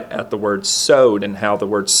last night at the word sod and how the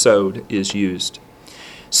word sod is used.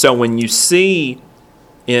 So when you see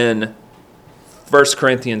in 1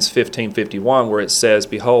 Corinthians 15:51 where it says,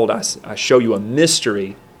 behold, I show you a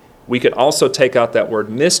mystery, We could also take out that word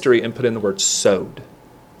mystery and put in the word sowed.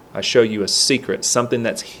 I show you a secret, something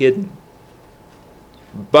that's hidden.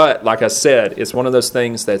 But, like I said, it's one of those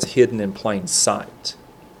things that's hidden in plain sight.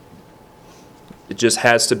 It just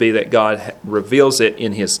has to be that God reveals it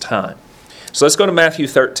in His time. So let's go to Matthew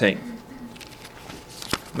 13.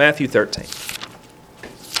 Matthew 13.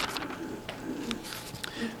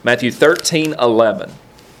 Matthew 13:11.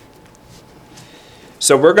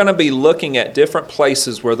 So we're going to be looking at different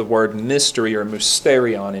places where the word mystery or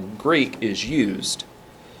mysterion in Greek is used.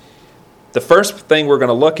 The first thing we're going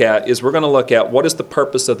to look at is what is the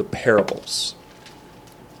purpose of the parables?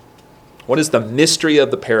 What is the mystery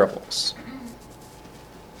of the parables?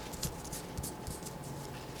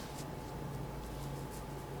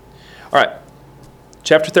 All right,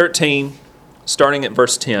 chapter 13, starting at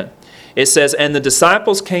verse 10. It says, "And the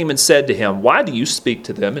disciples came and said to him, 'Why do you speak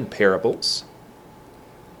to them in parables?'"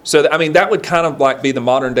 So, that would kind of like be the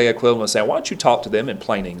modern day equivalent of saying, "Why don't you talk to them in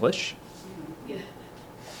plain English?"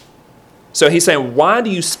 So he's saying, why do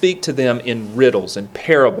you speak to them in riddles and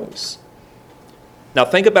parables? Now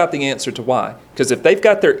think about the answer to why. Because if they've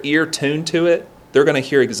got their ear tuned to it, they're going to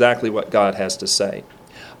hear exactly what God has to say.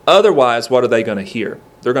 Otherwise, what are they going to hear?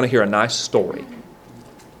 They're going to hear a nice story.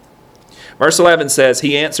 Verse 11 says,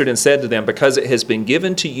 "He answered and said to them, because it has been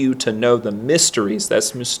given to you to know the mysteries,"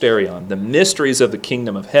 that's mysterion, "the mysteries of the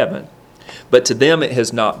kingdom of heaven, but to them it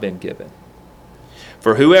has not been given.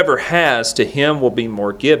 For whoever has, to him will be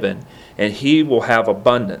more given, and he will have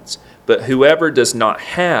abundance. But whoever does not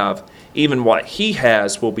have, even what he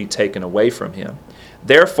has will be taken away from him.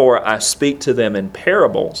 Therefore I speak to them in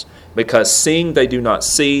parables, because seeing they do not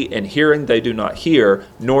see, and hearing they do not hear,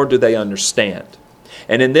 nor do they understand.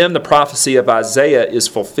 And in them the prophecy of Isaiah is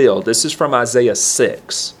fulfilled." This is from Isaiah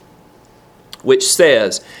 6, which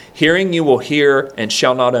says, "Hearing you will hear and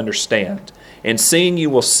shall not understand, and seeing you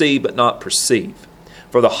will see but not perceive.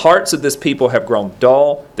 For the hearts of this people have grown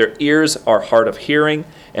dull, their ears are hard of hearing,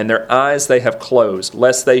 and their eyes they have closed,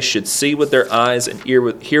 lest they should see with their eyes and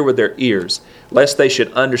hear with their ears, lest they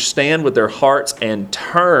should understand with their hearts and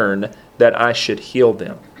turn, that I should heal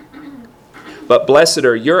them. But blessed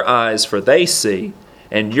are your eyes, for they see,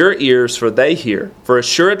 and your ears, for they hear. For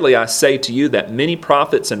assuredly I say to you that many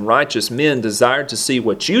prophets and righteous men desired to see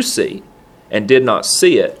what you see, and did not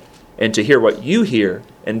see it, and to hear what you hear,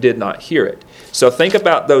 and did not hear it." So think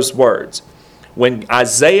about those words. When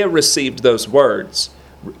Isaiah received those words,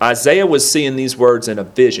 Isaiah was seeing these words in a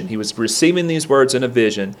vision. He was receiving these words in a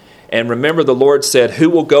vision. And remember, the Lord said, "Who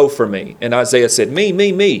will go for me?" And Isaiah said, "Me,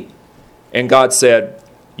 me, me." And God said,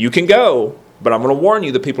 "You can go, but I'm going to warn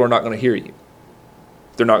you, the people are not going to hear you.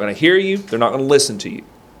 They're not going to hear you. They're not going to listen to you."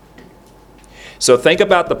 So think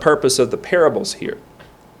about the purpose of the parables here.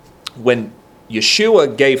 When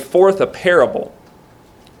Yeshua gave forth a parable,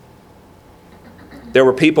 there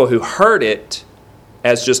were people who heard it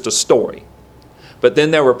as just a story. But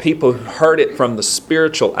then there were people who heard it from the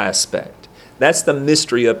spiritual aspect. That's the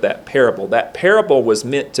mystery of that parable. That parable was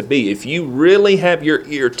meant to be, if you really have your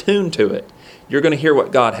ear tuned to it, you're going to hear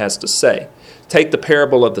what God has to say. Take the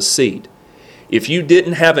parable of the seed. If you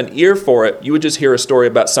didn't have an ear for it, you would just hear a story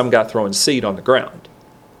about some guy throwing seed on the ground.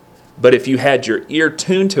 But if you had your ear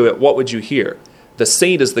tuned to it, what would you hear? The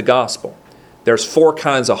seed is the gospel. There's 4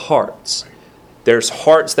 kinds of hearts. There's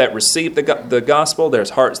hearts that receive the gospel.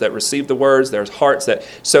 There's hearts that receive the words. There's hearts that...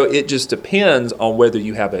 So it just depends on whether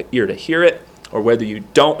you have an ear to hear it or whether you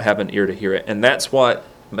don't have an ear to hear it. And that's what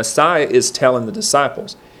Messiah is telling the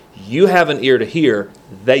disciples. You have an ear to hear.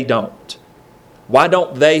 They don't. Why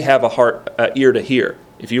don't they have an ear to hear?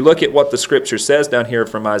 If you look at what the scripture says down here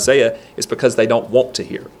from Isaiah, it's because they don't want to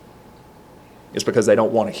hear. It's because they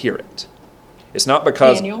don't want to hear it. It's not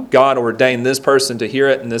because Daniel? God ordained this person to hear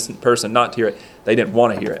it and this person not to hear it. They didn't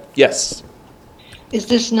want to hear it. Yes? Is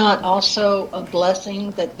this not also a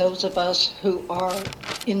blessing that those of us who are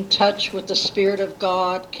in touch with the Spirit of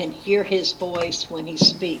God can hear His voice when He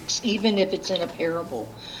speaks, even if it's in a parable?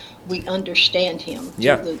 We understand Him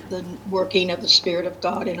through the working of the Spirit of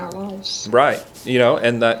God in our lives. Right.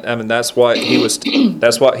 And that's what He was.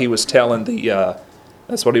 That's what He was telling the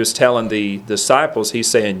disciples. He's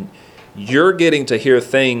saying, you're getting to hear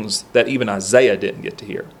things that even Isaiah didn't get to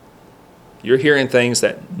hear. You're hearing things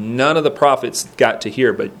that none of the prophets got to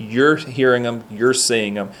hear, but you're hearing them, you're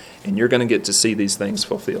seeing them, and you're going to get to see these things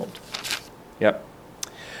fulfilled. Yep.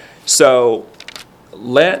 So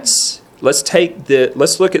let's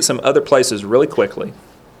look at some other places really quickly.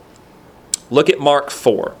 Look at Mark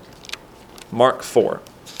 4. Mark 4.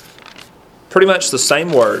 Pretty much the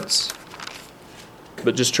same words,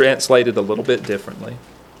 but just translated a little bit differently,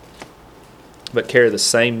 but carry the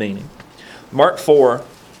same meaning. Mark 4,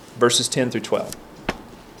 verses 10 through 12.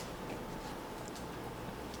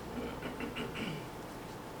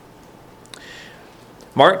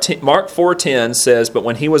 Mark 4:10 says, "But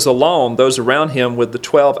when he was alone, those around him with the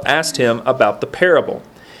 12 asked him about the parable.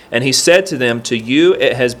 And he said to them, 'To you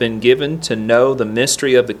it has been given to know the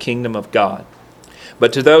mystery of the kingdom of God.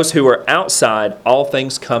 But to those who are outside, all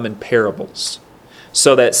things come in parables,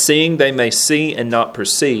 so that seeing they may see and not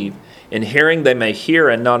perceive, and hearing they may hear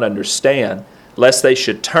and not understand, lest they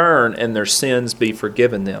should turn and their sins be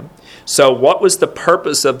forgiven them.'" So what was the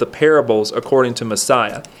purpose of the parables according to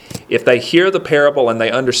Messiah? If they hear the parable and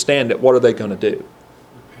they understand it, what are they going to do?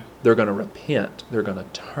 They're going to repent. They're going to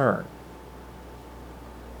turn.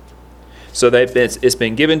 So it's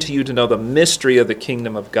been given to you to know the mystery of the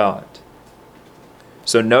kingdom of God.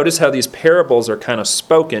 So notice how these parables are kind of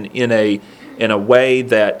spoken in a way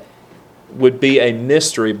that would be a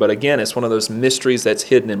mystery, but again, it's one of those mysteries that's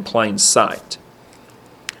hidden in plain sight.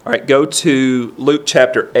 All right, go to Luke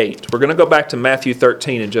chapter 8. We're going to go back to Matthew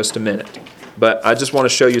 13 in just a minute, but I just want to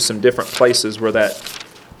show you some different places where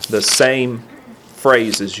the same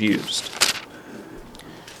phrase is used.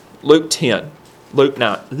 Luke 10, Luke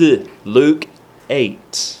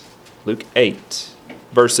 8,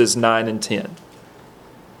 verses 9 and 10.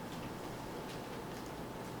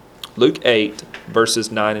 Luke 8,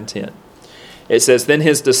 verses 9 and 10. It says, "Then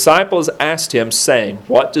his disciples asked him, saying,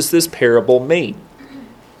 'What does this parable mean?'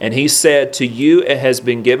 And he said, 'To you it has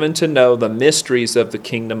been given to know the mysteries of the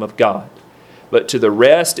kingdom of God. But to the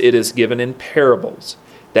rest it is given in parables,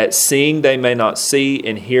 that seeing they may not see,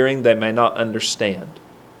 and hearing they may not understand.'"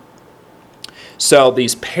 So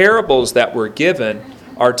these parables that were given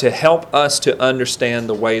are to help us to understand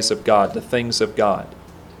the ways of God, the things of God.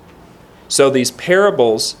 So these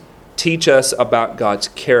parables teach us about God's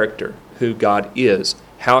character, who God is,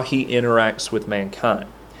 how he interacts with mankind.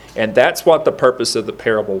 And that's what the purpose of the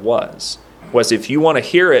parable was if you want to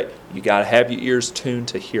hear it, you got to have your ears tuned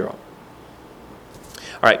to hear them.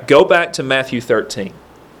 All right, go back to Matthew 13.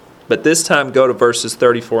 But this time go to verses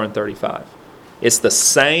 34 and 35. It's the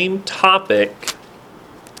same topic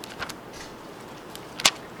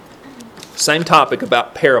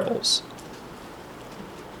about parables.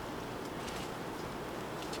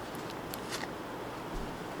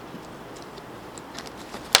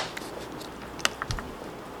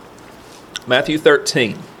 Matthew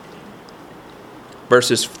 13,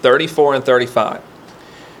 verses 34 and 35.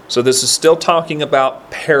 So this is still talking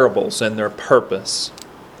about parables and their purpose.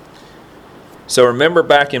 So remember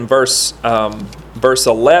back in verse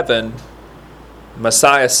 11,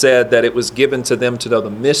 Messiah said that it was given to them to know the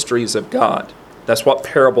mysteries of God. That's what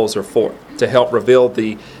parables are for, to help reveal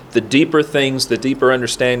the deeper things, the deeper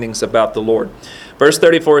understandings about the Lord. Verse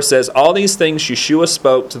 34 says, "All these things Yeshua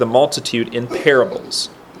spoke to the multitude in parables.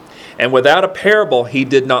 And without a parable he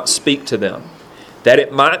did not speak to them, that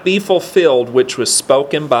it might be fulfilled which was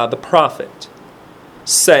spoken by the prophet,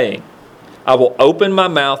 saying, 'I will open my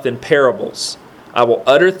mouth in parables. I will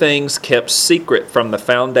utter things kept secret from the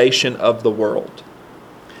foundation of the world.'"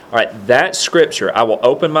 All right, that scripture, "I will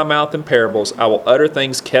open my mouth in parables. I will utter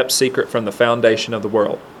things kept secret from the foundation of the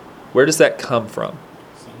world." Where does that come from?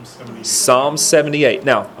 Psalm 78.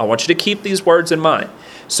 Now, I want you to keep these words in mind.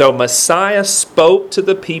 So Messiah spoke to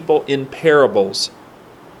the people in parables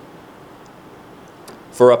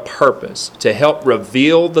for a purpose, to help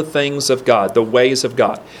reveal the things of God, the ways of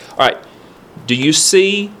God. All right, do you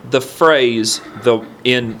see the phrase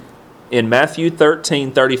in Matthew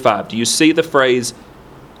 13:35? Do you see the phrase,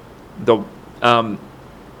 the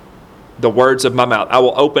words of my mouth? "I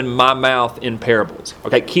will open my mouth in parables."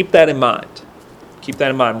 Okay, keep that in mind. Keep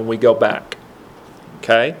that in mind when we go back.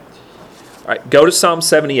 Okay? All right, go to Psalm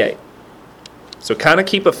 78. So kind of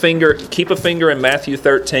keep a finger in Matthew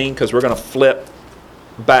 13, because we're going to flip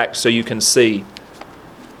back so you can see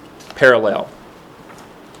parallel.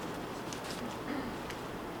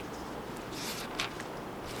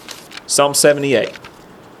 Psalm 78.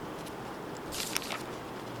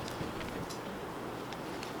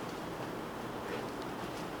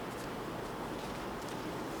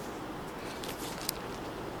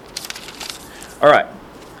 All right.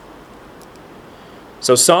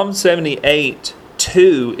 So Psalm 78,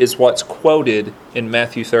 2 is what's quoted in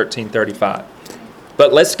Matthew 13:35.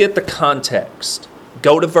 But let's get the context.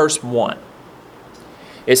 Go to verse 1.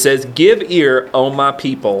 It says, "Give ear, O my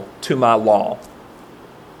people, to my law.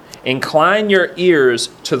 Incline your ears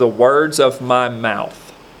to the words of my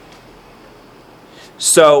mouth."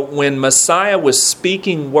 So when Messiah was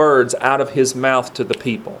speaking words out of his mouth to the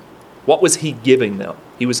people, what was he giving them?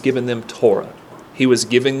 He was giving them Torah. He was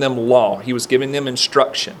giving them law. He was giving them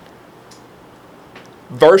instruction.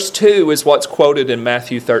 Verse 2 is what's quoted in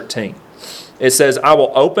Matthew 13. It says, I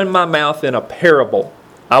will open my mouth in a parable.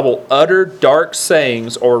 I will utter dark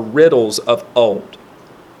sayings or riddles of old.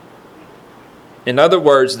 In other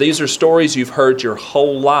words, these are stories you've heard your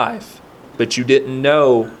whole life, but you didn't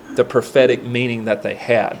know the prophetic meaning that they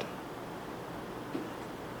had.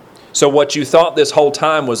 So what you thought this whole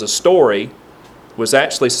time was a story was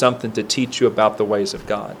actually something to teach you about the ways of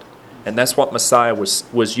God. And that's what Messiah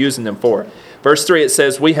was using them for. Verse 3, it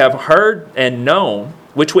says, we have heard and known,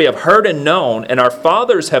 which we have heard and known, and our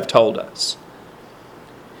fathers have told us.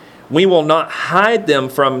 We will not hide them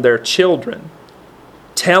from their children,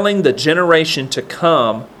 telling the generation to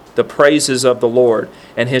come the praises of the Lord,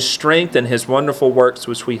 and His strength and His wonderful works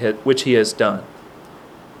which He has done.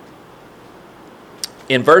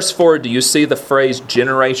 In verse 4, do you see the phrase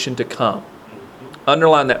generation to come?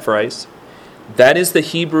 Underline that phrase. That is the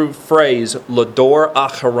Hebrew phrase Lador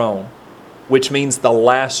Acharon, which means the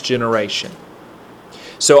last generation.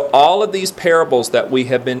 So all of these parables that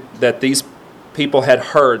these people had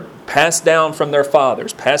heard, passed down from their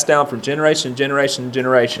fathers, passed down from generation to generation to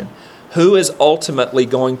generation, who is ultimately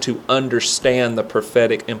going to understand the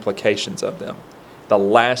prophetic implications of them? The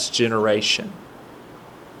last generation.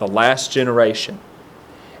 The last generation.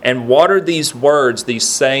 And what are these words, these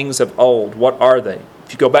sayings of old? What are they?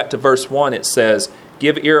 If you go back to verse 1, it says,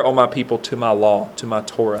 give ear, O my people, to my law, to my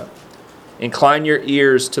Torah. Incline your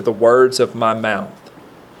ears to the words of my mouth.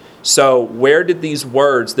 So where did these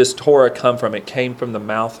words, this Torah, come from? It came from the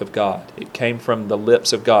mouth of God. It came from the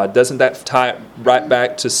lips of God. Doesn't that tie right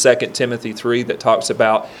back to 2 Timothy 3 that talks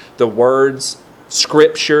about the words,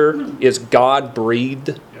 Scripture is God-breathed?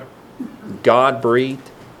 Yep. God-breathed.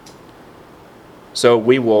 So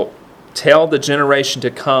we will tell the generation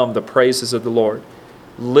to come the praises of the Lord.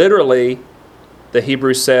 Literally, the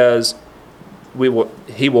Hebrew says,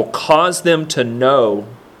 He will cause them to know,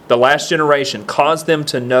 the last generation, cause them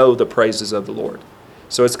to know the praises of the Lord.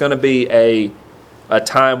 So it's going to be a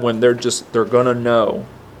time when they're going to know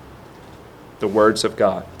the words of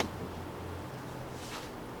God.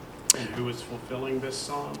 And who is fulfilling this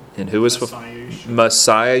psalm? And who is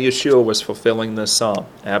Messiah Yeshua was fulfilling this psalm.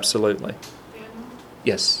 Absolutely.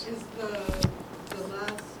 Yes. Is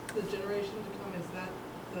the generation to come, is that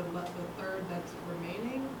the third that's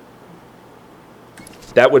remaining?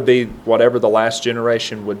 That would be whatever the last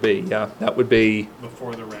generation would be. Yeah, that would be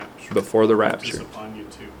Before the rapture. before the Which rapture. is upon you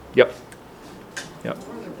too. Yep. Or the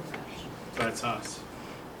rapture? That's us.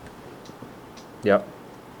 Yep.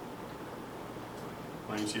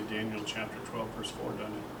 Reminds you of Daniel chapter 12, verse 4,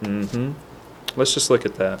 doesn't it? Mm-hmm. Let's just look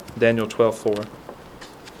at that. Daniel 12:4.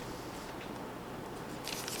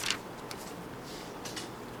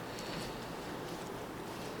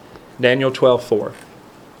 Daniel 12:4.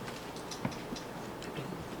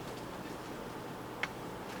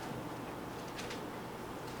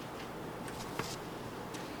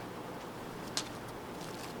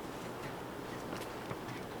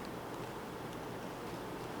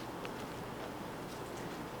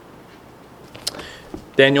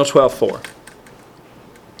 Daniel 12:4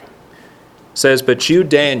 says, but you,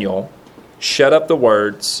 Daniel, shut up the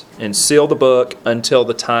words and seal the book until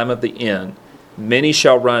the time of the end. Many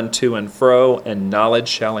shall run to and fro, and knowledge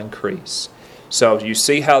shall increase. So you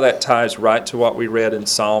see how that ties right to what we read in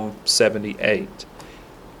Psalm 78.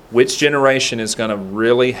 Which generation is going to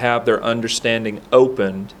really have their understanding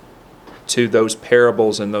opened to those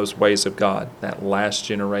parables and those ways of God? That last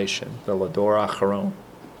generation, the Lador Acharon.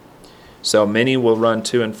 So many will run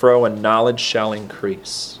to and fro, and knowledge shall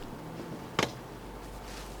increase.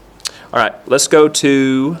 All right, let's go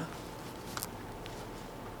to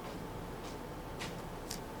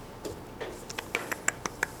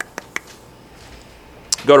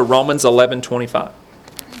Romans 11:25.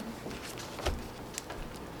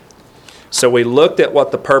 So we looked at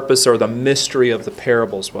what the purpose or the mystery of the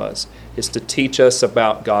parables was. It's to teach us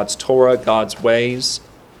about God's Torah, God's ways.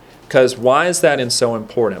 Because why is that so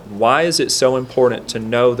important? Why is it so important to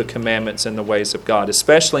know the commandments and the ways of God,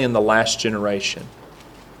 especially in the last generation?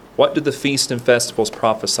 What do the feasts and festivals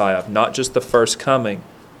prophesy of? Not just the first coming,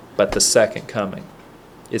 but the second coming.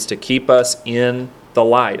 It's to keep us in the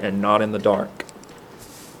light and not in the dark.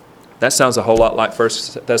 That sounds a whole lot like 1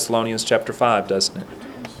 Thessalonians chapter 5, doesn't it?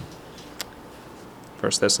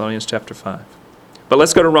 1 Thessalonians chapter 5. But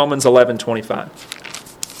let's go to Romans 11:25.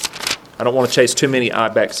 I don't want to chase too many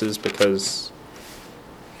ibexes because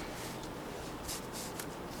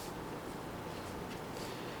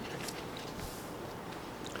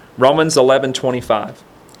Romans 11:25.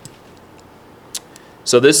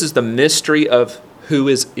 So this is the mystery of who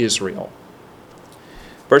is Israel.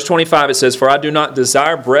 Verse 25, it says, "For I do not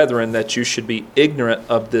desire, brethren, that you should be ignorant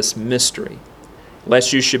of this mystery,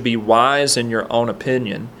 lest you should be wise in your own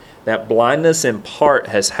opinion, that blindness in part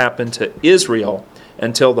has happened to Israel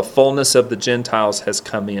until the fullness of the Gentiles has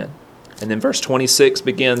come in." And then verse 26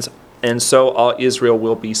 begins, "And so all Israel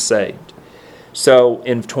will be saved." So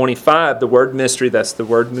in 25, the word mystery, that's the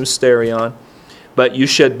word mysterion,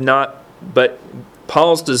 but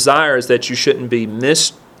Paul's desire is that you shouldn't be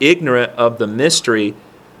ignorant of the mystery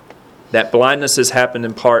that blindness has happened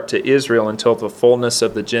in part to Israel until the fullness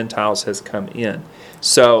of the Gentiles has come in.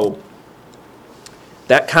 So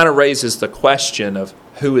that kind of raises the question of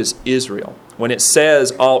who is Israel? When it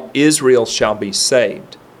says all Israel shall be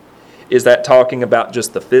saved, is that talking about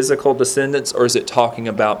just the physical descendants, or is it talking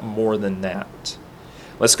about more than that?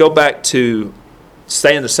 Let's go back to,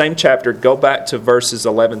 stay in the same chapter, go back to verses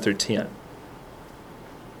 11 through 10.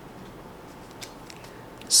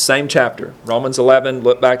 Same chapter, Romans 11,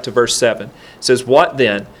 look back to verse 7. It says, "What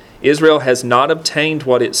then? Israel has not obtained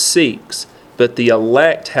what it seeks, but the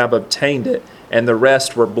elect have obtained it, and the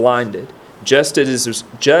rest were blinded. Just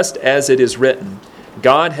as it is written,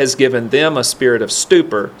 God has given them a spirit of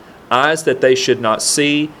stupor, eyes that they should not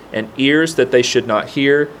see, and ears that they should not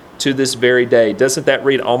hear, to this very day." Doesn't that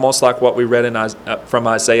read almost like what we read from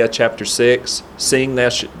Isaiah chapter 6? Seeing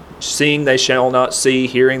they shall not see,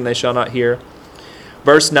 hearing they shall not hear.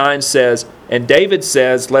 Verse 9 says, "And David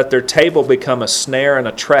says, let their table become a snare and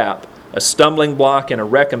a trap, a stumbling block and a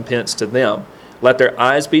recompense to them. Let their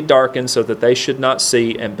eyes be darkened so that they should not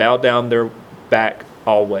see, and bow down their back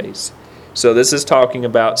always." So this is talking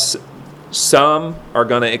about some are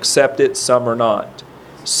going to accept it, some are not.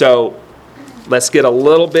 So let's get a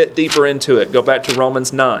little bit deeper into it. Go back to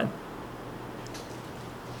Romans 9.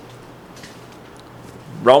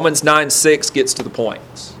 Romans 9:6 gets to the point.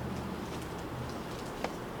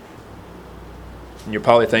 And you're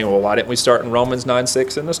probably thinking, well, why didn't we start in Romans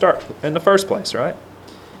 9:6 in the first place, right?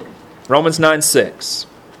 Romans 9:6.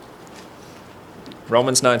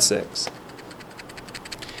 Romans 9:6.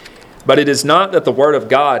 "But it is not that the word of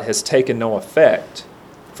God has taken no effect,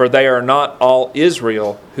 for they are not all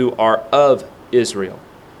Israel who are of Israel,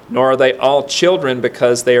 nor are they all children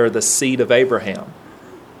because they are the seed of Abraham.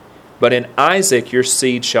 But in Isaac your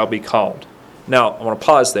seed shall be called." Now, I want to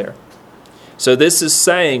pause there. So this is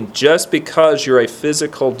saying just because you're a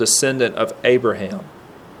physical descendant of Abraham,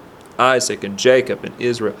 Isaac and Jacob and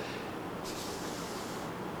Israel,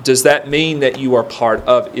 does that mean that you are part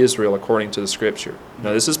of Israel according to the Scripture?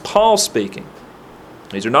 Now this is Paul speaking.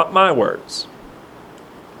 These are not my words.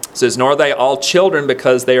 It says, "Nor are they all children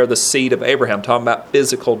because they are the seed of Abraham," talking about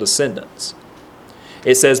physical descendants.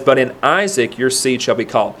 It says, "But in Isaac your seed shall be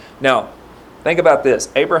called." Now, think about this.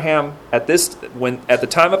 Abraham, at the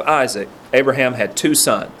time of Isaac, Abraham had two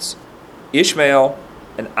sons, Ishmael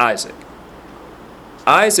and Isaac.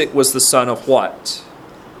 Isaac was the son of what?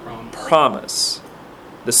 Promise.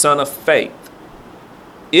 The son of faith.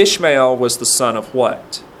 Ishmael was the son of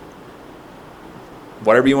what?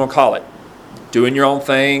 Whatever you want to call it. Doing your own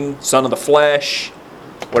thing, son of the flesh,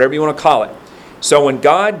 whatever you want to call it. So when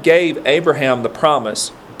God gave Abraham the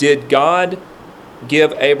promise, did God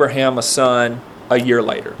give Abraham a son a year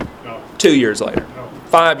later? No. 2 years later? No.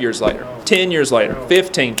 5 years later? No. 10 years later? No.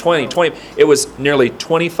 15, 20. It was nearly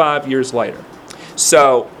 25 years later.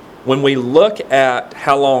 So when we look at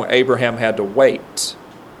how long Abraham had to wait,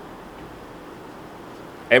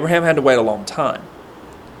 Abraham had to wait a long time.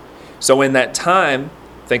 So in that time,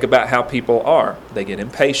 think about how people are. They get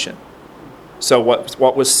impatient. So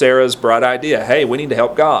what was Sarah's bright idea? Hey, we need to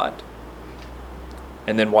help God.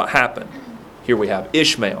 And then what happened? Here we have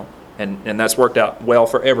Ishmael. And that's worked out well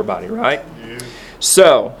for everybody, right? Yeah.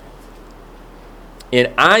 So,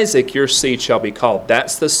 in Isaac your seed shall be called.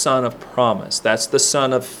 That's the son of promise. That's the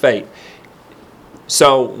son of faith.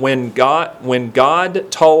 So when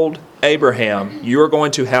God told Abraham, you are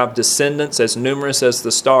going to have descendants as numerous as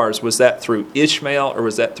the stars, was that through Ishmael or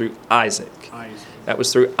was that through Isaac? Isaac. That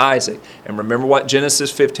was through Isaac. And remember what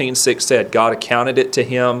Genesis 15:6 said. God accounted it to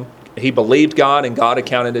him. He believed God and God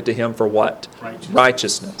accounted it to him for what?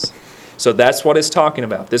 Righteousness. So that's what it's talking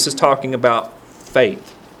about. This is talking about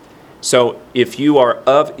faith. So if you are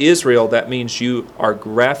of Israel, that means you are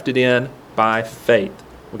grafted in by faith.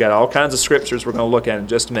 We've got all kinds of scriptures we're going to look at in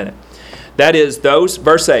just a minute. That is those,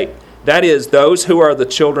 verse 8, that is those who are the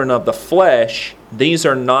children of the flesh, these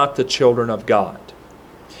are not the children of God.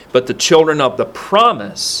 But the children of the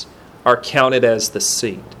promise are counted as the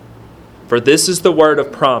seed. For this is the word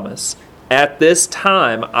of promise. At this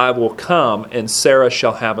time I will come and Sarah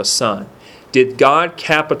shall have a son. Did God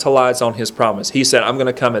capitalize on his promise? He said, I'm going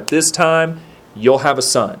to come at this time, you'll have a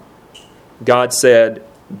son. God said,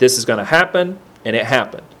 this is going to happen, and it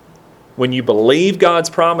happened. When you believe God's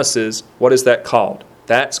promises, what is that called?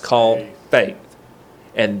 That's called faith.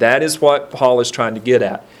 And that is what Paul is trying to get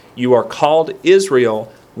at. You are called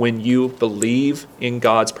Israel when you believe in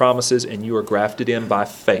God's promises and you are grafted in by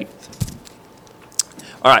faith.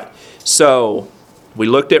 All right, so we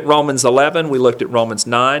looked at Romans 11, we looked at Romans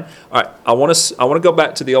 9. All right, I want to go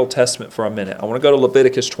back to the Old Testament for a minute. I want to go to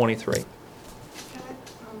Leviticus 23.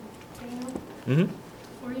 Daniel,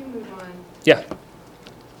 before you move on, Yeah.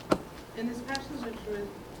 in this passage of truth,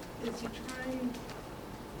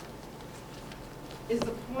 is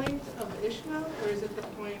the point of Ishmael, or is it the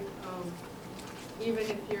point of even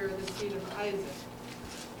if you're the seed of Isaac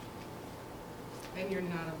and you're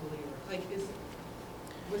not a believer? Like,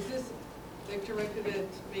 was this like directed at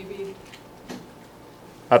maybe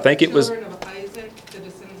I think it was children of Isaac, the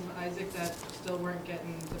descendants of Isaac that still weren't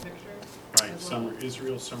getting the picture? Right, some are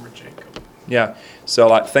Israel, some are Jacob. Yeah. So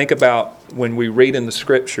like think about when we read in the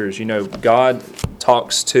scriptures, God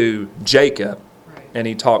talks to Jacob Right. and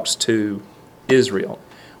he talks to Israel.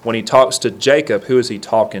 When he talks to Jacob, who is he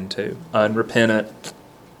talking to? Unrepentant,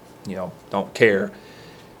 don't care.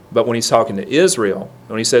 But when he's talking to Israel,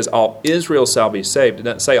 when he says all Israel shall be saved, it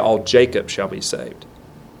doesn't say all Jacob shall be saved.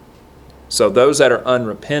 So those that are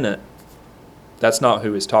unrepentant, that's not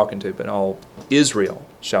who he's talking to, but all Israel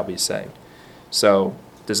shall be saved. So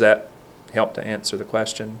does that help to answer the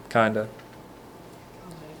question, kind of? I'll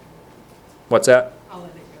let it go. What's that? I'll let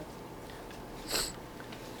it go.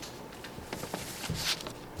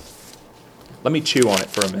 Let me chew on it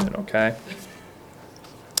for a minute, okay?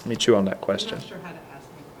 Let me chew on that question. I'm not sure how to ask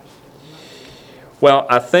my question. I'm not really sure. Well,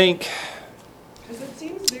 I think, Because it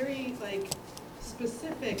seems very,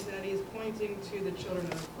 specific that he's pointing to the children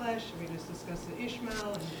of the flesh. We just discussed the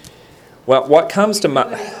Ishmael. And well, what comes to we know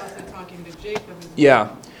that my... he's also talking to Jacob as well. Yeah.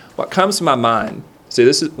 What comes to my mind, see,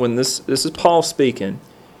 this is Paul speaking.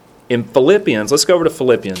 In Philippians, let's go over to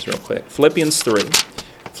Philippians real quick. Philippians 3.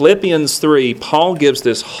 Philippians 3, Paul gives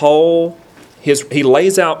this whole... he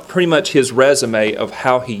lays out pretty much his resume of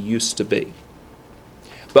how he used to be.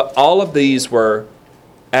 But all of these were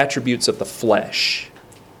attributes of the flesh.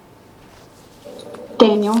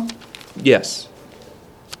 Daniel, Yes.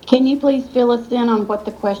 can you please fill us in on what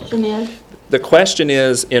the question is? The question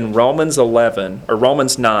is in Romans 11 or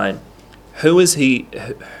Romans 9, who is he?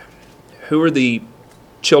 Who are the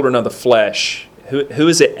children of the flesh? Who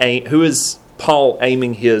is Paul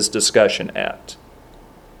aiming his discussion at?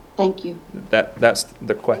 Thank you. That's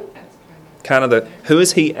the question. That's kind of Who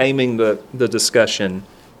is he aiming the discussion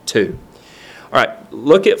to? All right,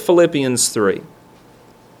 look at Philippians 3.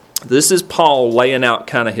 This is Paul laying out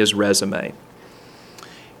kind of his resume.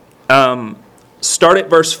 Start at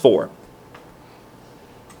verse 4.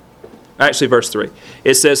 Actually, verse 3.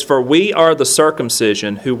 It says, "For we are the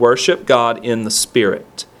circumcision who worship God in the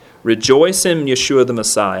Spirit, rejoice in Yeshua the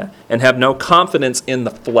Messiah, and have no confidence in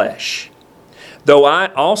the flesh. Though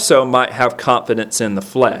I also might have confidence in the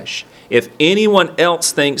flesh. If anyone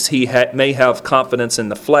else thinks he may have confidence in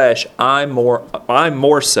the flesh, I'm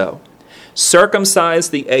more so.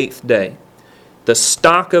 Circumcised the 8th day, the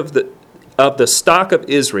stock of the stock of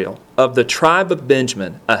Israel, of the tribe of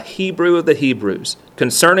Benjamin, a Hebrew of the Hebrews,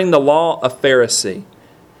 concerning the law, a Pharisee,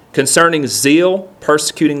 concerning zeal,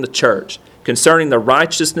 persecuting the church, concerning the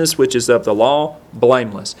righteousness which is of the law,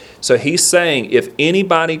 blameless." So he's saying if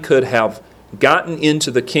anybody could have gotten into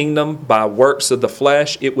the kingdom by works of the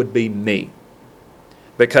flesh, it would be me.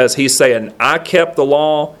 Because he's saying, I kept the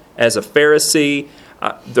law as a Pharisee.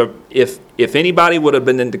 If anybody would have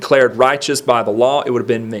been declared righteous by the law, it would have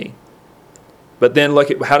been me. But then look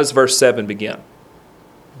at, how does verse 7 begin?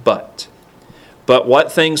 But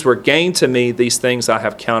what things were gained to me, these things I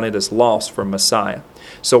have counted as loss for Messiah.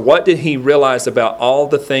 So what did he realize about all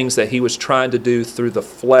the things that he was trying to do through the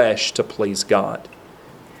flesh to please God?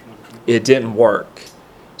 It didn't work.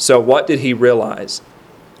 So what did he realize?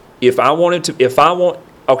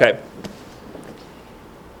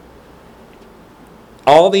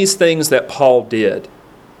 All these things that Paul did,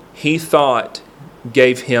 he thought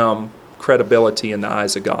gave him credibility in the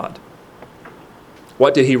eyes of God.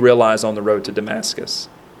 What did he realize on the road to Damascus?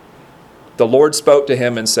 The Lord spoke to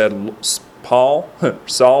him and said,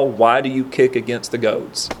 Saul, why do you kick against the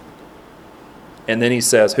goads? And then he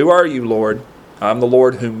says, who are you, Lord? I'm the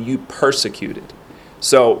Lord whom you persecuted.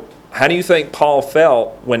 So how do you think Paul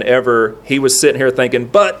felt whenever he was sitting here thinking,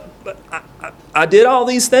 but I did all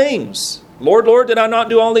these things. Lord, Lord, did I not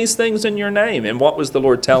do all these things in your name? And what was the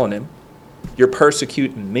Lord telling him? You're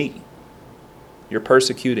persecuting me. You're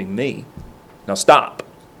persecuting me. Now stop.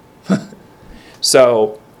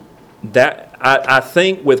 So that I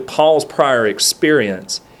think with Paul's prior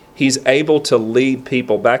experience, he's able to lead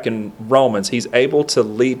people, back in Romans, he's able to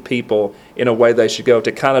lead people in a way they should go,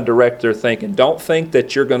 to kind of direct their thinking. Don't think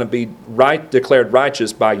that you're going to be declared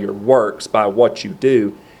righteous by your works, by what you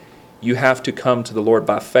do. You have to come to the Lord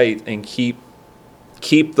by faith and keep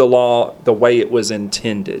the law the way it was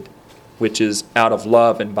intended, which is out of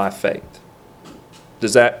love and by faith.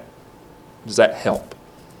 Does that help?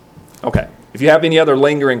 Okay. If you have any other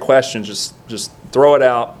lingering questions, just throw it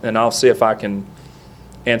out, and I'll see if I can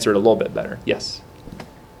answer it a little bit better. Yes?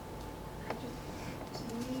 To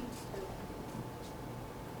me,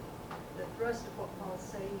 the thrust of what Paul's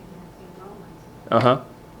saying in Romans Uh-huh.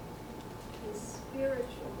 is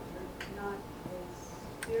spiritual. You're not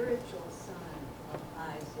a spiritual son of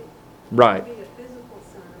Isaac. Right. You could be a physical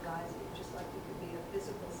son of Isaac, just like you could be a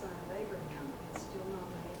physical son of Abraham. It's still not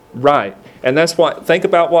made. Right. And that's what, think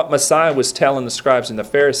about what Messiah was telling the scribes and the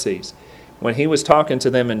Pharisees when he was talking to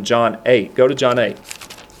them in John 8. Go to John 8.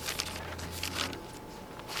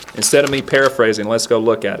 Instead of me paraphrasing, let's go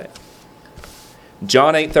look at it.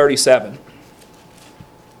 John 8:37.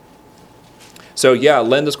 So yeah,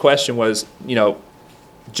 Linda's question was,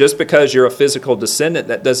 just because you're a physical descendant,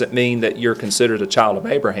 that doesn't mean that you're considered a child of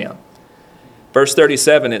Abraham. Verse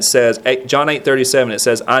 37, it says, John 8:37, it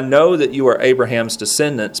says, I know that you are Abraham's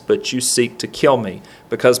descendants, but you seek to kill me,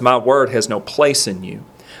 because my word has no place in you.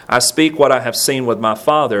 I speak what I have seen with my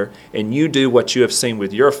father, and you do what you have seen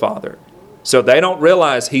with your father. So they don't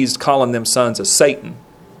realize he's calling them sons of Satan.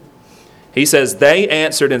 He says, they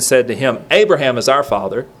answered and said to him, Abraham is our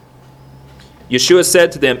father. Yeshua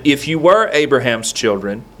said to them, if you were Abraham's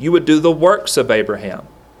children, you would do the works of Abraham.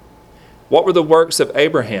 What were the works of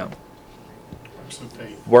Abraham? Works of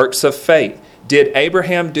faith. Works of faith. Did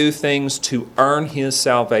Abraham do things to earn his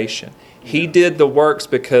salvation? He did the works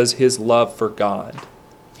because his love for God.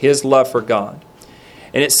 His love for God.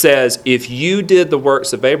 And it says, if you did the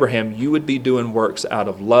works of Abraham, you would be doing works out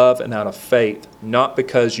of love and out of faith, not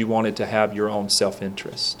because you wanted to have your own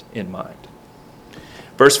self-interest in mind.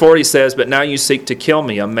 Verse 40 says, but now you seek to kill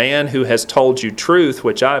me, a man who has told you truth,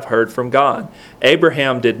 which I've heard from God.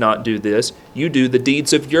 Abraham did not do this. You do the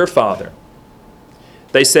deeds of your father.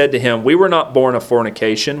 They said to him, we were not born of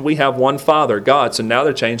fornication. We have one father, God. So now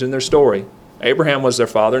they're changing their story. Abraham was their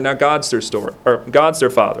father. Now God's their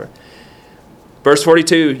father. Verse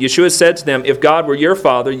 42, Yeshua said to them, if God were your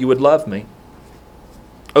father, you would love me.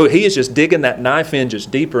 Oh, he is just digging that knife in just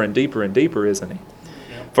deeper and deeper and deeper, isn't he?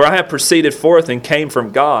 Yeah. For I have proceeded forth and came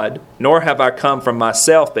from God, nor have I come from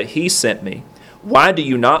myself, but he sent me. Why do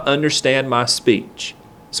you not understand my speech?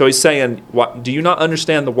 So he's saying, do you not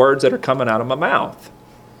understand the words that are coming out of my mouth?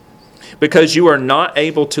 Because you are not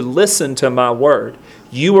able to listen to my word.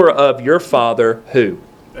 You are of your father, who?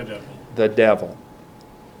 The devil. The devil.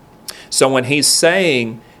 So when he's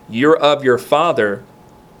saying you're of your father,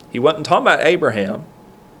 he wasn't talking about Abraham,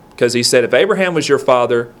 because he said if Abraham was your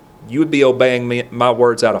father, you would be obeying my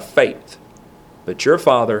words out of faith. But your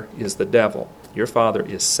father is the devil. Your father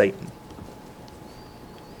is Satan.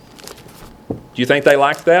 Do you think they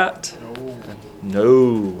liked that?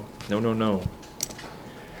 No. No.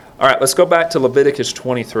 All right, let's go back to Leviticus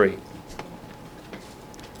 23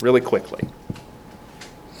 really quickly.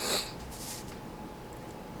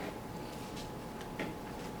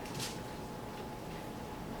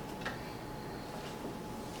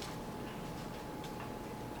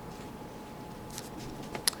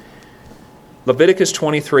 Leviticus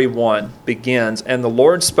 23:1 begins, and the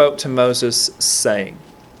Lord spoke to Moses, saying,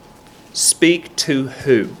 speak to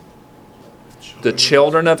who? The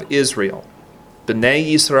children of Israel. B'nai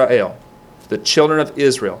Yisrael. The children of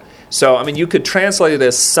Israel. So, you could translate it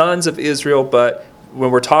as sons of Israel, but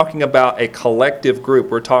when we're talking about a collective group,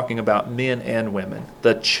 we're talking about men and women.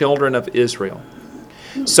 The children of Israel.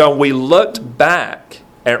 So we looked back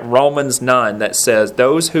at Romans 9 that says,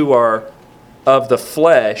 those who are of the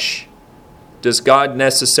flesh, does God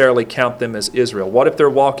necessarily count them as Israel? What if they're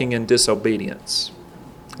walking in disobedience?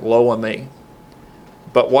 Woe a me.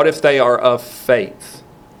 But what if they are of faith?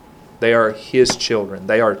 They are his children.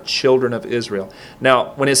 They are children of Israel.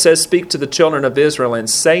 Now, when it says speak to the children of Israel and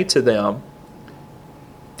say to them,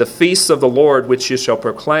 the feasts of the Lord which you shall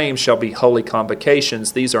proclaim shall be holy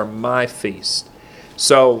convocations. These are my feasts.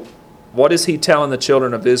 So, what is he telling the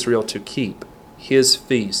children of Israel to keep? His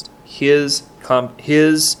feast. His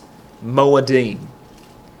Moedim.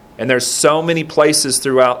 And there's so many places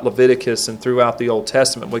throughout Leviticus and throughout the Old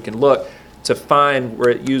Testament we can look to find where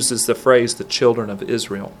it uses the phrase the children of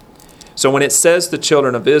Israel. So when it says the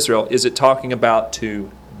children of Israel, is it talking about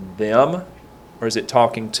to them, or is it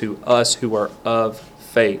talking to us who are of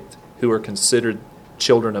faith, who are considered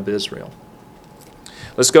children of Israel?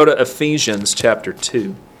 Let's go to Ephesians chapter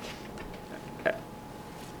 2.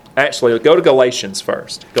 Actually, go to Galatians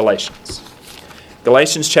first.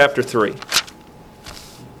 Galatians chapter 3.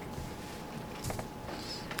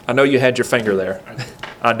 I know you had your finger there.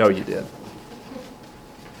 I know you did.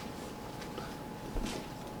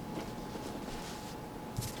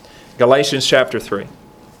 Galatians chapter 3.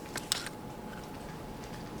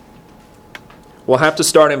 We'll have to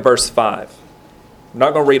start in verse 5. I'm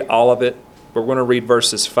not going to read all of it, but we're going to read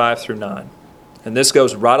verses 5 through 9. And this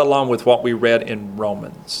goes right along with what we read in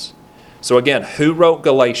Romans. So again, who wrote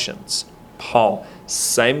Galatians? Paul.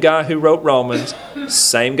 Same guy who wrote Romans,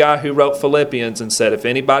 same guy who wrote Philippians and said if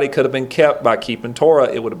anybody could have been kept by keeping Torah,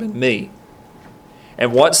 it would have been me.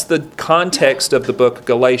 And what's the context of the book of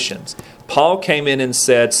Galatians? Paul came in and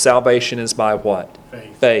said salvation is by what?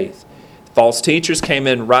 Faith. False teachers came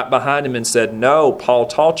in right behind him and said, no, Paul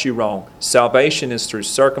taught you wrong. Salvation is through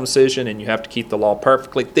circumcision and you have to keep the law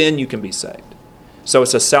perfectly. Then you can be saved. So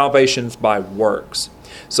it's a salvation by works.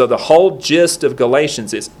 So the whole gist of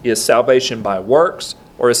Galatians is salvation by works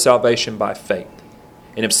or is salvation by faith?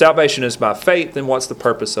 And if salvation is by faith, then what's the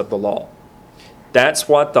purpose of the law? That's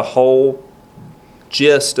what the whole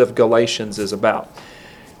gist of Galatians is about.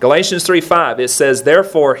 Galatians 3:5, it says,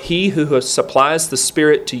 therefore he who supplies the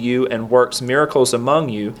Spirit to you and works miracles among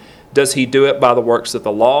you, does he do it by the works of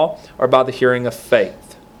the law or by the hearing of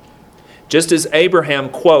faith? Just as Abraham,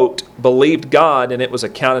 quote, believed God and it was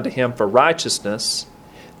accounted to him for righteousness,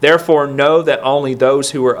 therefore know that only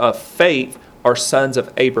those who are of faith are sons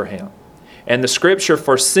of Abraham. And the scripture,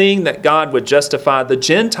 foreseeing that God would justify the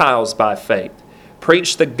Gentiles by faith,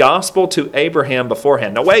 preached the gospel to Abraham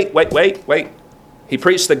beforehand. Now wait. He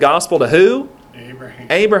preached the gospel to who?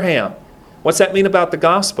 Abraham. What's that mean about the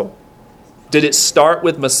gospel? Did it start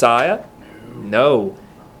with Messiah? No.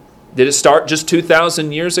 Did it start just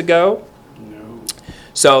 2,000 years ago? No.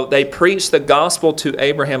 So they preached the gospel to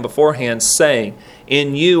Abraham beforehand, saying,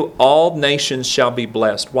 in you all nations shall be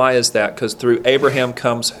blessed. Why is that? Because through Abraham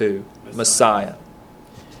comes who? Messiah.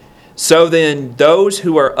 So then those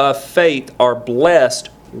who are of faith are blessed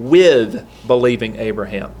with believing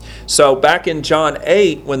Abraham. So back in John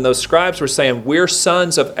 8, when those scribes were saying, we're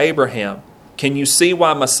sons of Abraham, can you see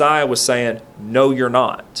why Messiah was saying, no, you're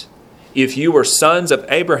not? If you were sons of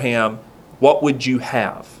Abraham, what would you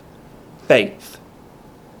have? Faith.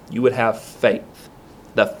 You would have faith.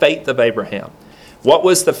 The faith of Abraham. What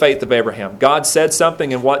was the faith of Abraham? God said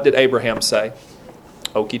something, and what did Abraham say?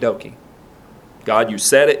 Okie dokie. God, you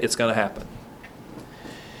said it, it's going to happen.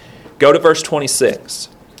 Go to verse 26.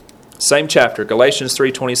 Same chapter, Galatians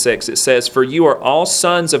 3:26. It says, for you are all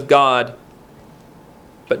sons of God,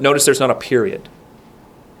 but notice there's not a period.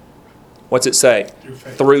 What's it say?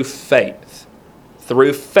 Through faith.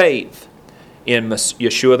 Through faith in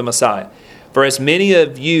Yeshua the Messiah. For as many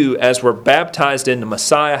of you as were baptized into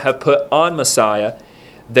Messiah have put on Messiah.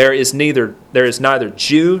 There is neither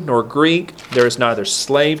Jew nor Greek, there is neither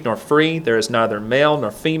slave nor free, there is neither male nor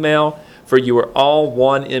female, for you are all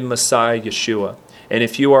one in Messiah Yeshua. And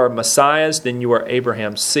if you are Messiahs, then you are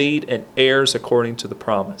Abraham's seed and heirs according to the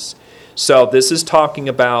promise. So this is talking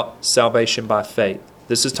about salvation by faith.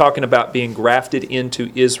 This is talking about being grafted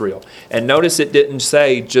into Israel. And notice it didn't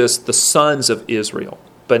say just the sons of Israel,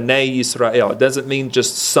 B'nai Yisrael. It doesn't mean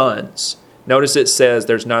just sons. Notice it says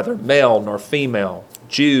there's neither male nor female,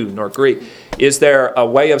 Jew nor Greek. Is there a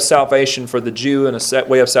way of salvation for the Jew and a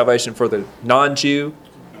way of salvation for the non-Jew?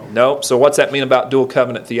 Nope. So what's that mean about dual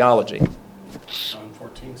covenant theology? John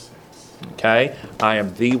 14:6. Okay. I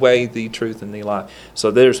am the way, the truth, and the life.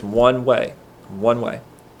 So there's one way. One way.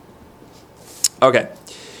 Okay.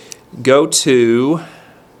 Go to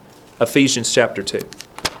Ephesians chapter 2.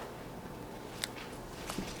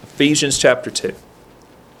 Ephesians chapter 2.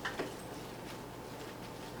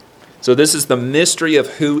 So this is the mystery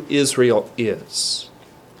of who Israel is.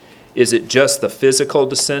 Is it just the physical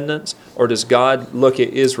descendants, or does God look at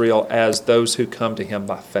Israel as those who come to him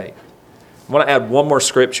by faith? I want to add one more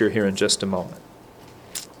scripture here in just a moment.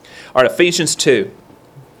 All right, Ephesians 2,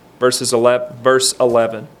 verse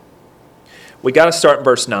 11. We got to start in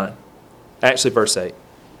verse 9. Actually, verse 8.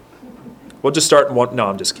 We'll just start in one. No,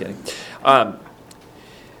 I'm just kidding. All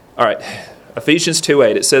right, Ephesians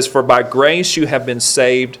 2:8. It says, for by grace you have been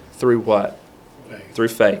saved through what? Faith. Through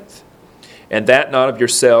faith. And that not of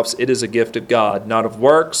yourselves, it is a gift of God, not of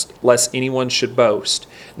works, lest anyone should boast.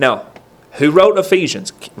 Now, who wrote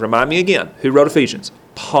Ephesians? Remind me again. Who wrote Ephesians?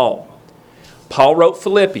 Paul. Paul wrote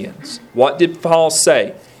Philippians. What did Paul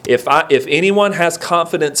say? If anyone has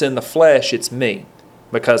confidence in the flesh, it's me.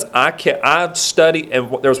 Because I've studied,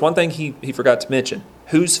 and there was one thing he forgot to mention.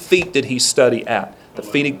 Whose feet did he study at?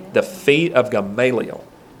 The feet of Gamaliel,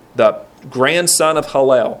 the grandson of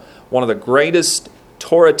Hillel, one of the greatest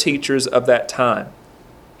Torah teachers of that time.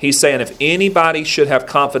 He's saying, if anybody should have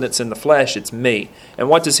confidence in the flesh, it's me. And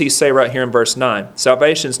what does he say right here in verse 9?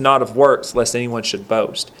 Salvation is not of works, lest anyone should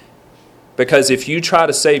boast. Because if you try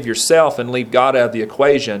to save yourself and leave God out of the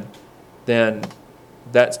equation, then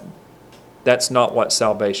that's not what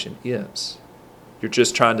salvation is. You're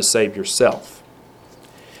just trying to save yourself.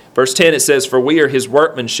 Verse 10, it says, for we are his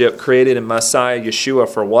workmanship, created in Messiah Yeshua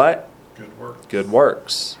for what? Good work. Good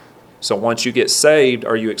works. So once you get saved,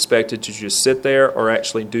 are you expected to just sit there or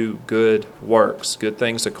actually do good works, good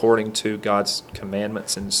things according to God's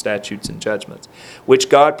commandments and statutes and judgments, which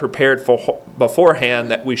God prepared for beforehand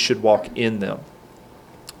that we should walk in them?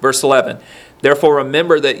 Verse 11, therefore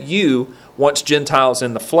remember that you, once Gentiles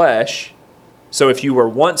in the flesh, so if you were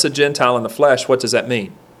once a Gentile in the flesh, what does that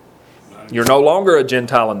mean? You're no longer a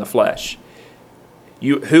Gentile in the flesh.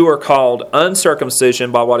 You who are called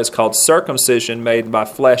uncircumcision by what is called circumcision, made in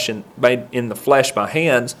the flesh by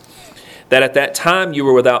hands, that at that time you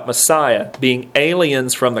were without Messiah, being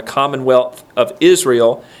aliens from the commonwealth of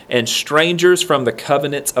Israel and strangers from the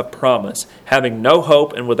covenants of promise, having no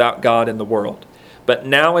hope and without God in the world. But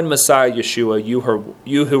now in Messiah Yeshua,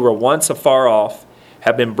 you who were once afar off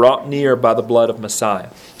have been brought near by the blood of Messiah.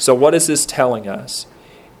 So what is this telling us?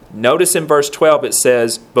 Notice in verse 12 it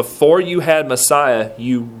says, before you had Messiah,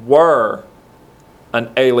 you were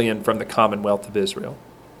an alien from the commonwealth of Israel.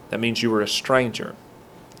 That means you were a stranger.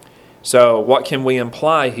 So what can we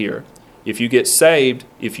imply here? If you get saved,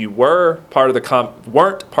 if you weren't part of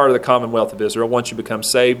the commonwealth of Israel, once you become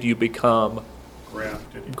saved, you become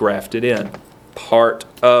grafted in. Part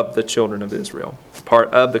of the children of Israel. Part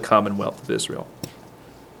of the commonwealth of Israel.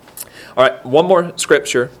 All right, one more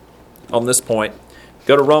scripture on this point.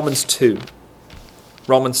 Go to Romans 2.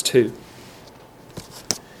 Romans 2.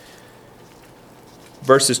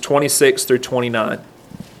 Verses 26 through 29.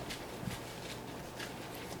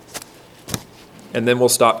 And then we'll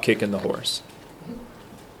stop kicking the horse.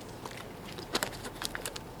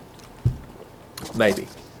 Maybe.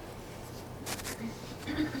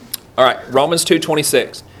 All right, Romans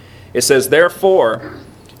 2:26. It says, therefore,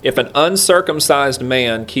 if an uncircumcised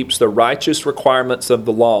man keeps the righteous requirements of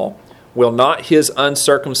the law, will not his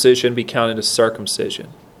uncircumcision be counted as circumcision?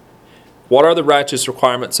 What are the righteous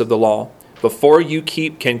requirements of the law? Before you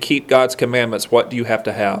can keep God's commandments, what do you have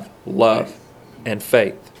to have? Love and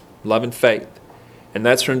faith. Love and faith. And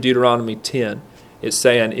that's from Deuteronomy 10. It's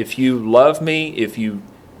saying, if you love me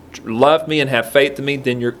and have faith in me,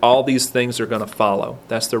 then all these things are going to follow.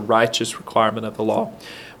 That's the righteous requirement of the law.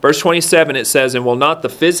 Verse 27, it says, and will not the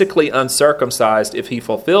physically uncircumcised, if he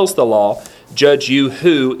fulfills the law, judge you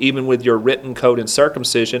who, even with your written code and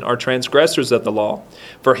circumcision, are transgressors of the law?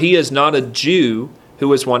 For he is not a Jew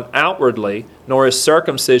who is one outwardly, nor is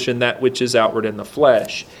circumcision that which is outward in the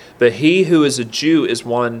flesh. But he who is a Jew is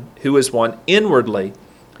one who is one inwardly,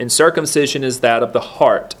 and circumcision is that of the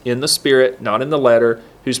heart, in the spirit, not in the letter,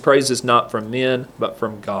 whose praise is not from men, but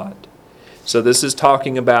from God. So this is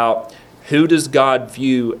talking about, who does God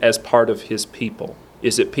view as part of his people?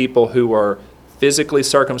 Is it people who are physically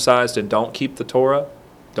circumcised and don't keep the Torah,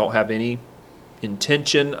 don't have any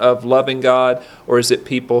intention of loving God, or is it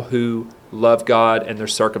people who love God and they're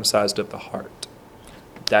circumcised of the heart?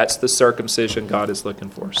 That's the circumcision God is looking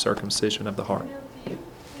for, circumcision of the heart.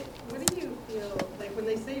 What do you feel, like when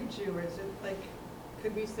they say Jew, is it like,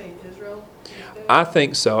 could we say Israel instead? I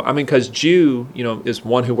think so. Because Jew, is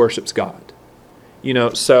one who worships God.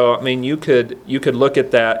 So you could look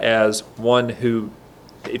at that as one who,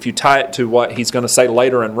 if you tie it to what he's going to say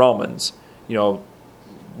later in Romans,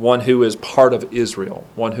 one who is part of Israel,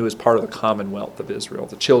 one who is part of the commonwealth of Israel,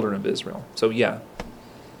 the children of Israel. So yeah.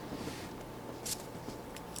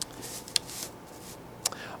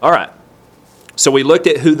 All right. So we looked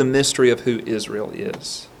at who the mystery of who Israel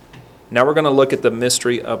is. Now we're going to look at the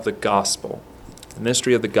mystery of the gospel. The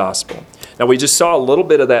mystery of the gospel. Now we just saw a little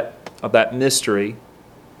bit of that mystery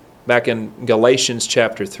back in Galatians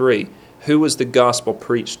chapter 3. Who was the gospel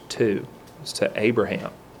preached to? It was to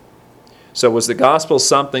Abraham. So was the gospel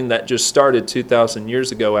something that just started 2,000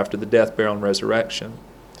 years ago after the death, burial, and resurrection?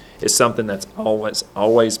 It's something that's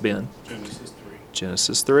always been.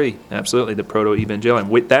 Genesis 3. Absolutely, the proto-evangelium.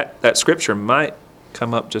 With that scripture might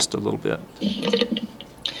come up just a little bit.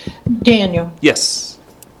 Daniel. Yes.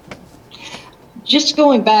 Just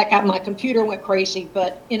going back, my computer went crazy,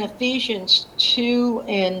 but in Ephesians 2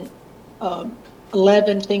 and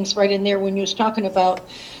 11, things right in there, when you was talking about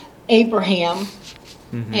Abraham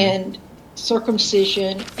and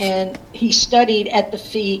circumcision, and he studied at the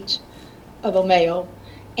feet of a male,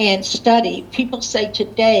 and study. People say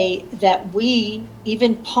today that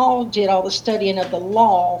even Paul did all the studying of the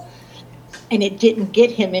law, and it didn't get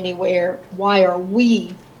him anywhere. Why are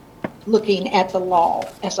we looking at the law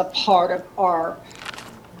as a part of our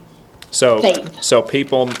faith? So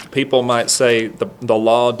people might say the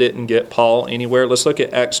law didn't get Paul anywhere. Let's look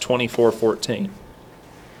at Acts 24:14.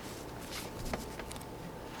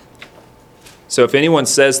 So if anyone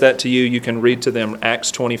says that to you, you can read to them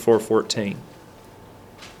Acts 24:14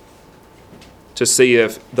 to see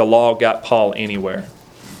if the law got Paul anywhere.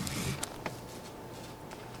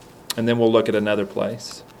 And then we'll look at another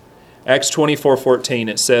place. Acts 24:14,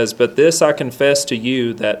 it says, "But this I confess to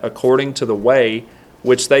you, that according to the way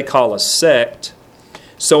which they call a sect,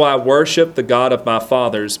 so I worship the God of my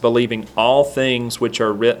fathers, believing all things which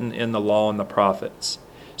are written in the law and the prophets."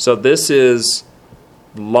 So this is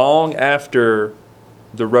long after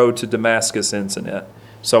the road to Damascus incident.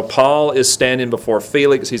 So Paul is standing before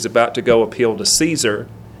Felix. He's about to go appeal to Caesar.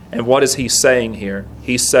 And what is he saying here?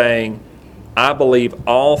 He's saying, I believe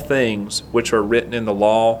all things which are written in the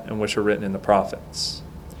law and which are written in the prophets.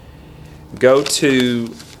 Go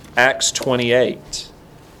to Acts 28.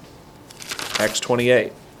 Acts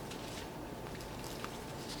 28.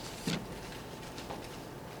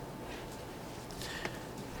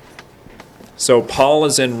 So Paul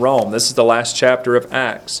is in Rome. This is the last chapter of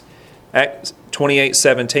Acts. Acts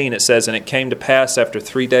 28:17, it says, "And it came to pass after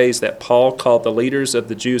 3 days that Paul called the leaders of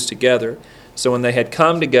the Jews together. So when they had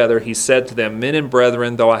come together, he said to them, 'Men and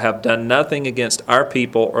brethren, though I have done nothing against our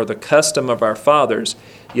people or the custom of our fathers,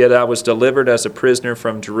 yet I was delivered as a prisoner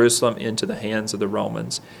from Jerusalem into the hands of the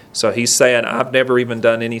Romans.'" So he's saying, I've never even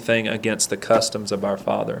done anything against the customs of our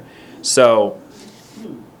father. So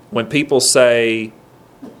when people say,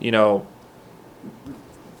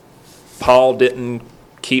 Paul didn't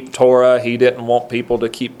keep Torah, he didn't want people to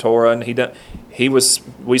keep Torah, and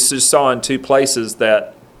we just saw in two places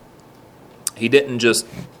that he didn't just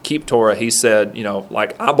keep Torah. He said,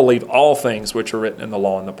 I believe all things which are written in the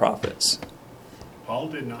law and the prophets. Paul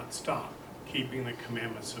did not stop keeping the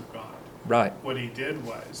commandments of God. Right. What he did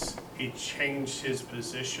was he changed his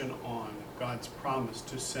position on God's promise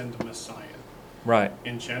to send the Messiah. Right.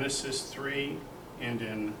 In Genesis 3 and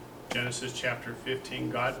in Genesis chapter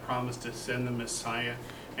 15, God promised to send the Messiah,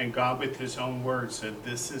 and God with his own words said,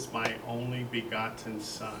 "This is my only begotten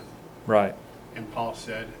Son." Right. And Paul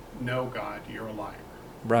said, "No, God, you're a liar."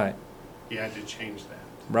 Right. He had to change that.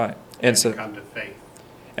 Right. And so come to faith.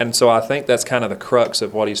 And so I think that's kind of the crux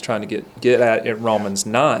of what he's trying to get at in Romans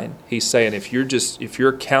 9. He's saying if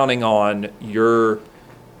you're counting on your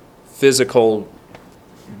physical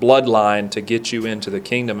bloodline to get you into the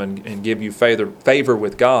kingdom and give you favor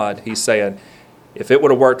with God, he's saying if it would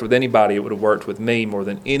have worked with anybody, it would have worked with me more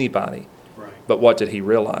than anybody. Right. But what did he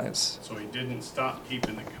realize? So he didn't stop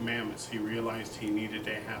keeping the commandments. He realized he needed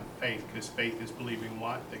to have faith, because faith is believing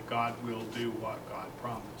what? That God will do what God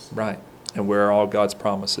promised. Right. And where are all God's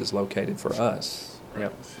promises located for us? Right.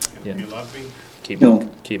 Yep. And Yeah. if you love me,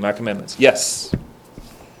 keep my commandments. Yes.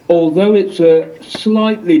 Although it's a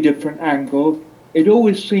slightly different angle, it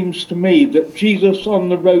always seems to me that Jesus on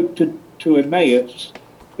the road to Emmaus,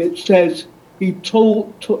 it says he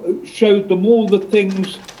showed them all the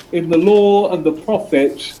things in the law and the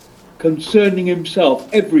prophets concerning himself,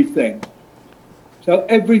 everything. So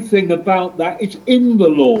everything about that is in the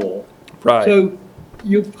law. Right. So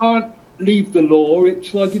you can't leave the law.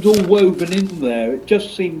 It's like it's all woven in there. It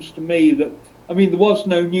just seems to me that, there was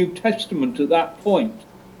no New Testament at that point.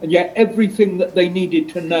 And yet everything that they needed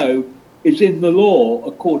to know is in the law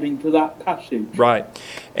according to that passage. Right.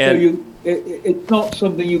 And so it's not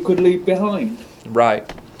something you could leave behind. Right.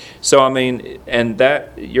 So, and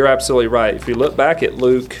that, you're absolutely right. If you look back at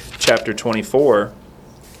Luke chapter 24,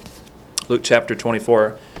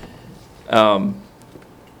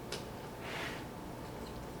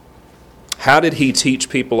 how did he teach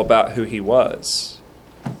people about who he was?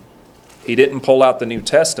 He didn't pull out the New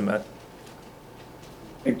Testament.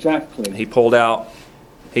 Exactly. He pulled out,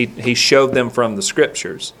 he showed them from the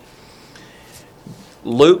Scriptures.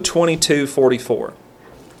 Luke 22:44.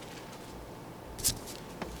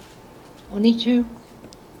 22?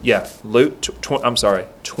 Yeah, Luke,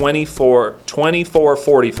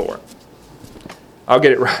 24:44. I'll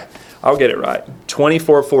get it right.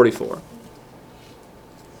 24:44.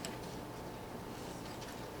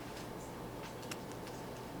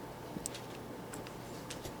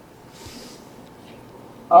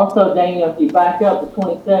 Also, Daniel, if you back up to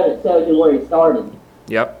 27, it tells you where he started.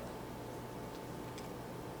 Yep.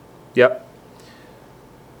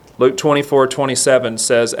 Luke 24:27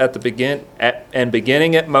 says,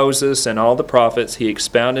 beginning at Moses and all the prophets, he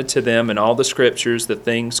expounded to them in all the scriptures the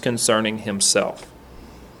things concerning himself.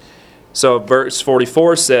 So verse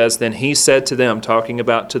 44 says, then he said to them, talking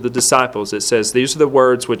about to the disciples, it says, these are the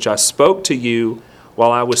words which I spoke to you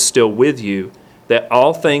while I was still with you, that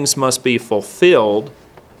all things must be fulfilled.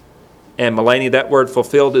 And Melanie, that word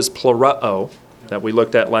fulfilled is plurao, that we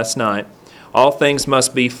looked at last night. All things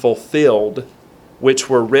must be fulfilled, which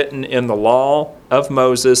were written in the law of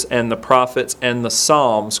Moses and the prophets and the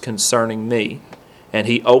Psalms concerning me. And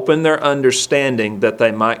he opened their understanding that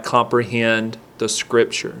they might comprehend the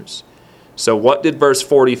Scriptures. So what did verse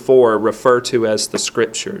 44 refer to as the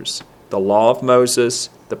Scriptures? The law of Moses,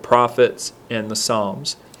 the prophets, and the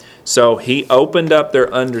Psalms. So he opened up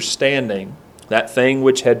their understanding, that thing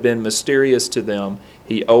which had been mysterious to them.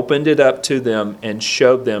 He opened it up to them and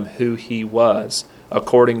showed them who he was,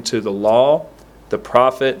 according to the law, the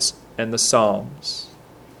prophets, and the Psalms.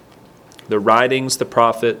 The writings, the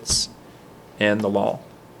prophets, and the law.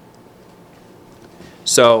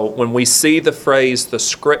 So when we see the phrase the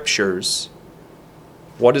Scriptures,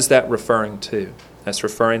 what is that referring to? That's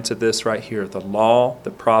referring to this right here, the law,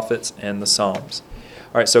 the prophets, and the Psalms.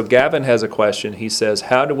 All right, so Gavin has a question. He says,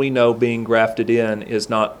 how do we know being grafted in is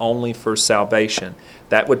not only for salvation?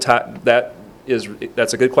 That's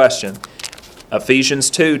a good question. Ephesians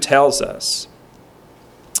 2 tells us.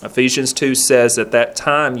 Ephesians 2 says, at that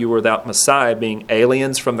time you were without Messiah, being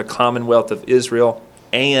aliens from the commonwealth of Israel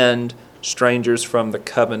and strangers from the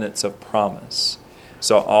covenants of promise.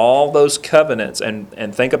 So all those covenants,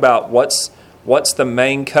 and think about what's the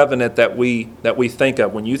main covenant that we think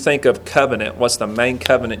of. When you think of covenant, what's the main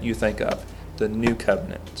covenant you think of? The new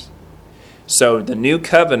covenant. So the new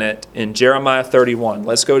covenant in Jeremiah 31.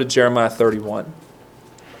 Let's go to Jeremiah 31.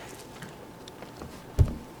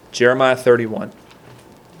 Jeremiah 31.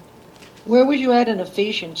 Where were you at in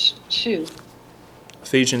Ephesians 2?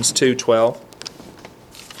 Ephesians 2:12.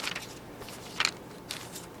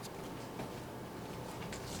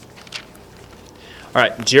 All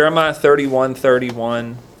right, Jeremiah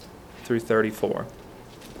 31:31 through 34.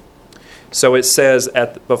 So it says,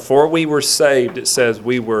 before we were saved, it says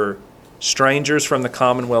we were strangers from the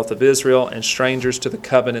commonwealth of Israel and strangers to the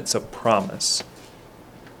covenants of promise.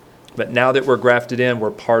 But now that we're grafted in,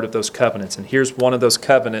 we're part of those covenants. And here's one of those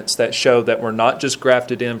covenants that show that we're not just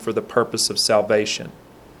grafted in for the purpose of salvation,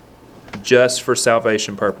 just for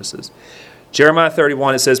salvation purposes. Jeremiah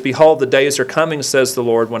 31, it says, behold, the days are coming, says the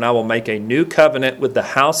Lord, when I will make a new covenant with the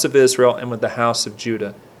house of Israel and with the house of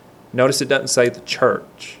Judah. Notice it doesn't say the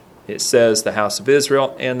church. It says the house of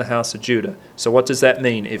Israel and the house of Judah. So what does that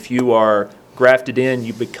mean? If you are grafted in,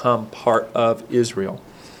 you become part of Israel.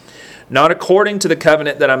 Not according to the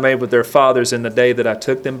covenant that I made with their fathers in the day that I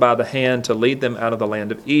took them by the hand to lead them out of the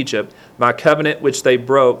land of Egypt. My covenant which they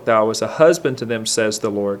broke, though I was a husband to them, says the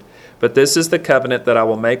Lord. But this is the covenant that I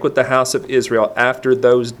will make with the house of Israel after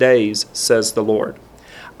those days, says the Lord.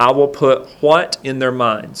 I will put what in their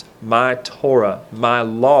minds? My Torah, my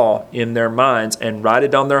law in their minds, and write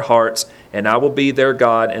it on their hearts, and I will be their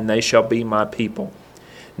God, and they shall be my people.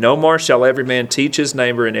 No more shall every man teach his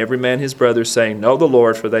neighbor and every man his brother, saying, know the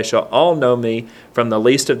Lord, for they shall all know me, from the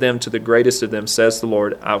least of them to the greatest of them, says the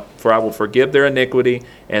Lord. For I will forgive their iniquity,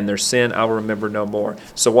 and their sin I will remember no more.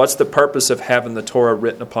 So what's the purpose of having the Torah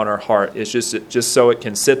written upon our heart? It's just so it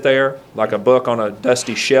can sit there like a book on a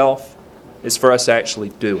dusty shelf. It's for us to actually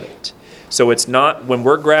do it. So it's not, when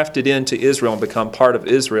we're grafted into Israel and become part of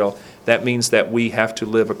Israel, that means that we have to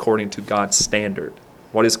live according to God's standard.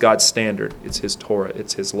 What is God's standard? It's His Torah.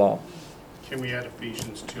 It's His law. Can we add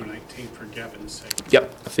Ephesians 2:19 for Gavin's sake?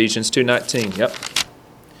 Yep. Ephesians 2:19. Yep.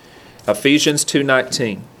 Ephesians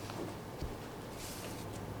 2:19.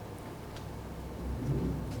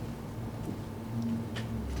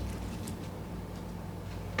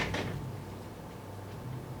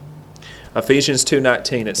 Ephesians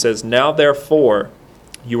 2:19. It says, now therefore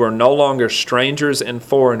you are no longer strangers and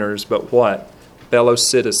foreigners, but what? Fellow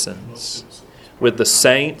citizens. With the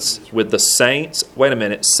saints, wait a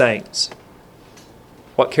minute, saints.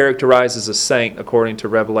 What characterizes a saint according to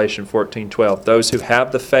Revelation 14:12? Those who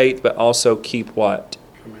have the faith but also keep what?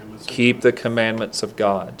 Keep the commandments of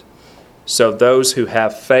God. So those who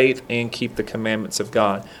have faith and keep the commandments of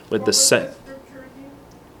God. With the saints.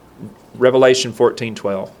 Revelation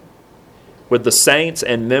 14:12. With the saints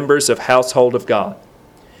and members of household of God.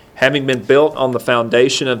 Having been built on the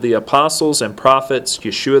foundation of the apostles and prophets,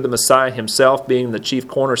 Yeshua the Messiah himself being the chief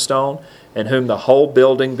cornerstone, in whom the whole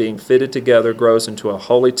building being fitted together grows into a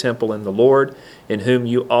holy temple in the Lord, in whom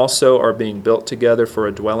you also are being built together for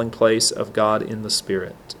a dwelling place of God in the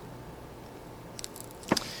Spirit.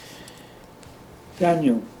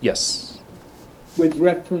 Daniel, Yes. with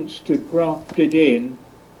reference to grafted in,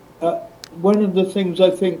 one of the things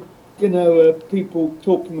I think, people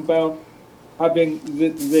talking about having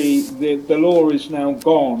the law is now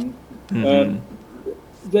gone,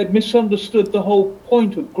 they've misunderstood the whole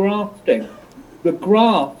point of grafting. The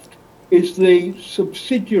graft is the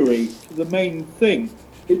subsidiary to the main thing.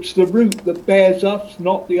 It's the root that bears us,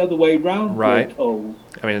 not the other way round, Right. we're told.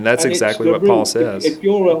 I mean, that's And exactly it's what the Paul root. says. If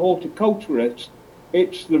you're a horticulturist,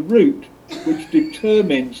 it's the root which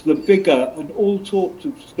determines the vigor and all sorts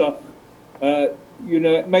of stuff.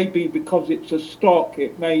 It may be because it's a stock,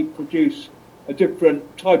 it may produce a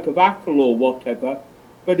different type of apple or whatever,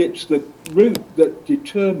 but it's the root that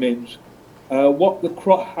determines what the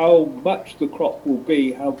crop, how much the crop will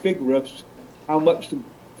be, how vigorous, how much the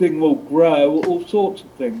thing will grow, all sorts of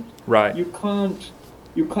things. Right. You can't.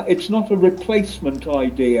 It's not a replacement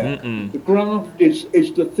idea. The graft is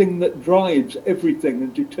the thing that drives everything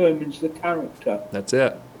and determines the character. That's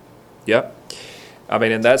it. Yep. I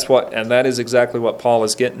mean, and that is exactly what Paul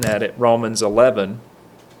is getting at Romans 11.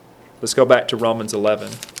 Let's go back to Romans 11.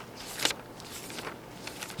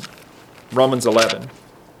 Romans 11.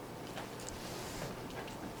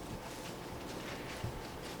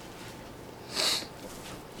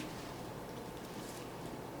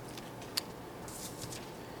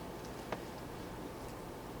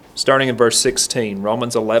 Starting in verse 16,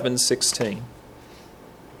 Romans 11:16.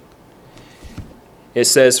 It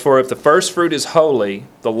says, "For if the first fruit is holy,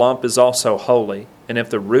 the lump is also holy, and if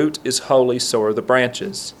the root is holy, so are the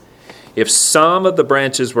branches. If some of the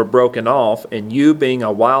branches were broken off, and you, being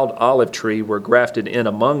a wild olive tree, were grafted in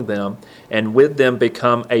among them, and with them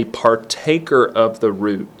become a partaker of the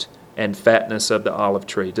root and fatness of the olive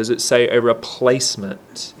tree." Does it say a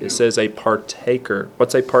replacement? It says a partaker.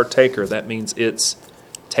 What's a partaker? That means it's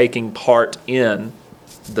taking part in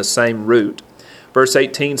the same root. Verse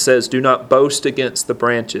 18 says, "Do not boast against the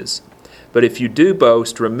branches. But if you do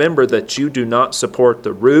boast, remember that you do not support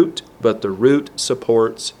the root, but the root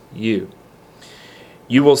supports you.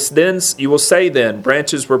 You will say then,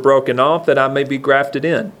 branches were broken off that I may be grafted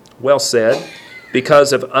in. Well said.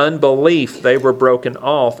 Because of unbelief they were broken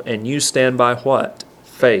off, and you stand by what?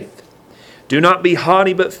 Faith. Do not be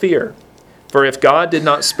haughty, but fear. For if God did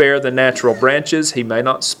not spare the natural branches, he may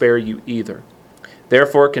not spare you either.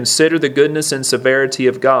 Therefore consider the goodness and severity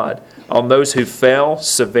of God. On those who fell,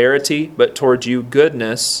 severity, but toward you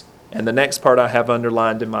goodness." And the next part I have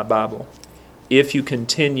underlined in my Bible. "If you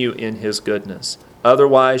continue in his goodness.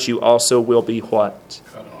 Otherwise you also will be what?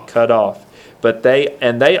 Cut off. But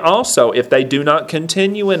they also, if they do not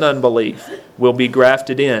continue in unbelief, will be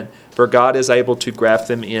grafted in. For God is able to graft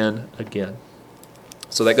them in again."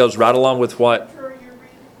 So that goes right along with what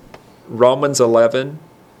Romans 11,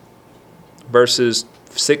 verses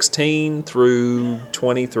 16 through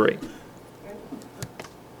 23.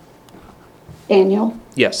 Daniel,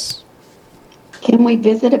 Yes. can we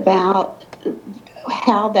visit about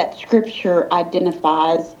how that scripture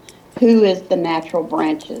identifies who is the natural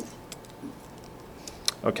branches?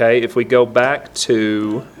 Okay, if we go back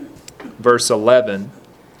to verse 11,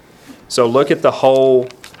 so look at the whole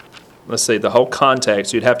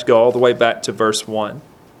context. You'd have to go all the way back to verse 1.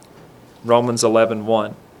 Romans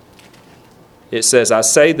 11:1. It says, "I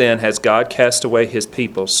say then, has God cast away his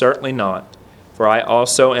people? Certainly not. For I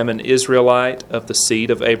also am an Israelite of the seed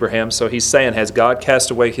of Abraham." So he's saying, has God cast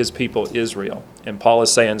away his people Israel? And Paul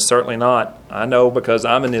is saying, certainly not. I know because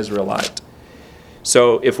I'm an Israelite.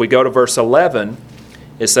 So if we go to verse 11,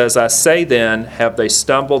 it says, "I say then, have they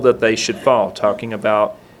stumbled that they should fall?" Talking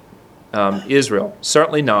about Israel.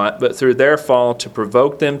 "Certainly not, but through their fall to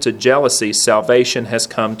provoke them to jealousy, salvation has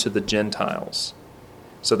come to the Gentiles."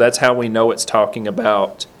 So that's how we know it's talking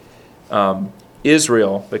about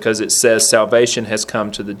Israel, because it says salvation has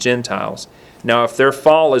come to the Gentiles. Now, if their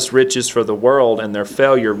fall is riches for the world and their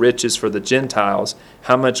failure riches for the Gentiles,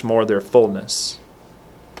 how much more their fullness?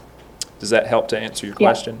 Does that help to answer your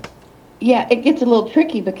question? Yeah, it gets a little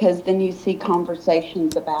tricky because then you see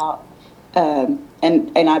conversations about, and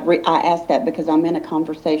I ask that because I'm in a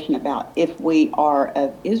conversation about if we are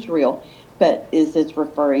of Israel, but is this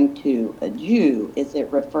referring to a Jew? Is it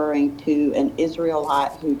referring to an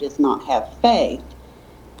Israelite who does not have faith?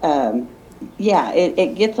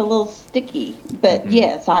 It gets a little sticky, but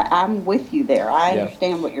yes, I'm with you there. I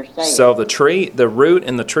understand what you're saying. So the root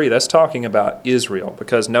and the tree, that's talking about Israel,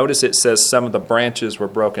 because notice it says some of the branches were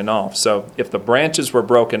broken off. So if the branches were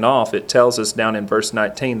broken off, it tells us down in verse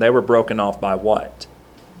 19, they were broken off by what?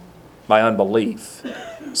 By unbelief.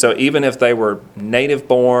 So even if they were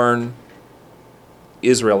native-born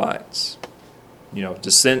Israelites,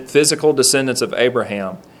 physical descendants of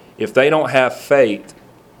Abraham, If they don't have faith,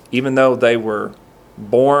 even though they were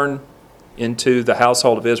born into the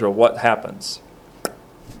household of Israel, what happens?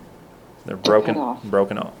 They're broken off.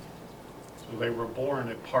 So they were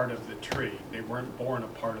born a part of the tree. They weren't born a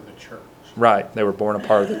part of the church. Right. They were born a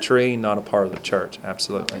part of the tree, not a part of the church.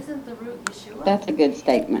 Absolutely. Isn't the root Yeshua? That's a good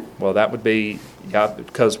statement. Well, that would be, yeah,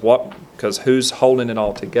 because who's holding it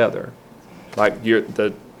all together? Like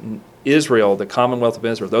the Israel, the Commonwealth of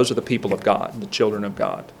Israel, those are the people of God, the children of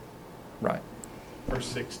God. Right. Verse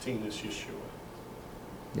 16 is Yeshua.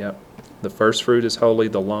 Yep. The first fruit is holy,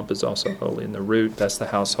 the lump is also holy, and the root, that's the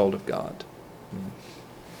household of God.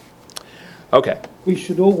 Okay. We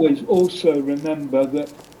should always also remember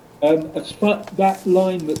that that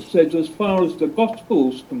line that says, as far as the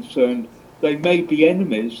gospel is concerned, they may be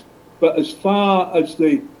enemies, but as far as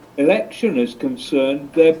the election is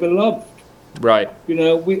concerned, they're beloved. Right. You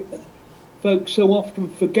know, folks so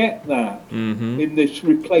often forget that in this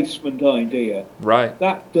replacement idea. Right.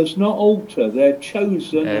 That does not alter. They're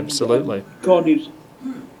chosen. Absolutely. And God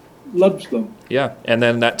loves them. Yeah, and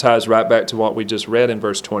then that ties right back to what we just read in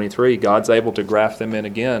verse 23. God's able to graft them in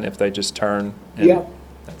again if they just turn. And yeah.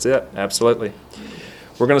 That's it. Absolutely.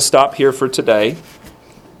 We're going to stop here for today.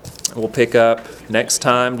 We'll pick up next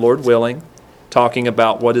time, Lord willing, talking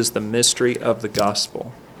about what is the mystery of the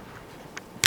gospel.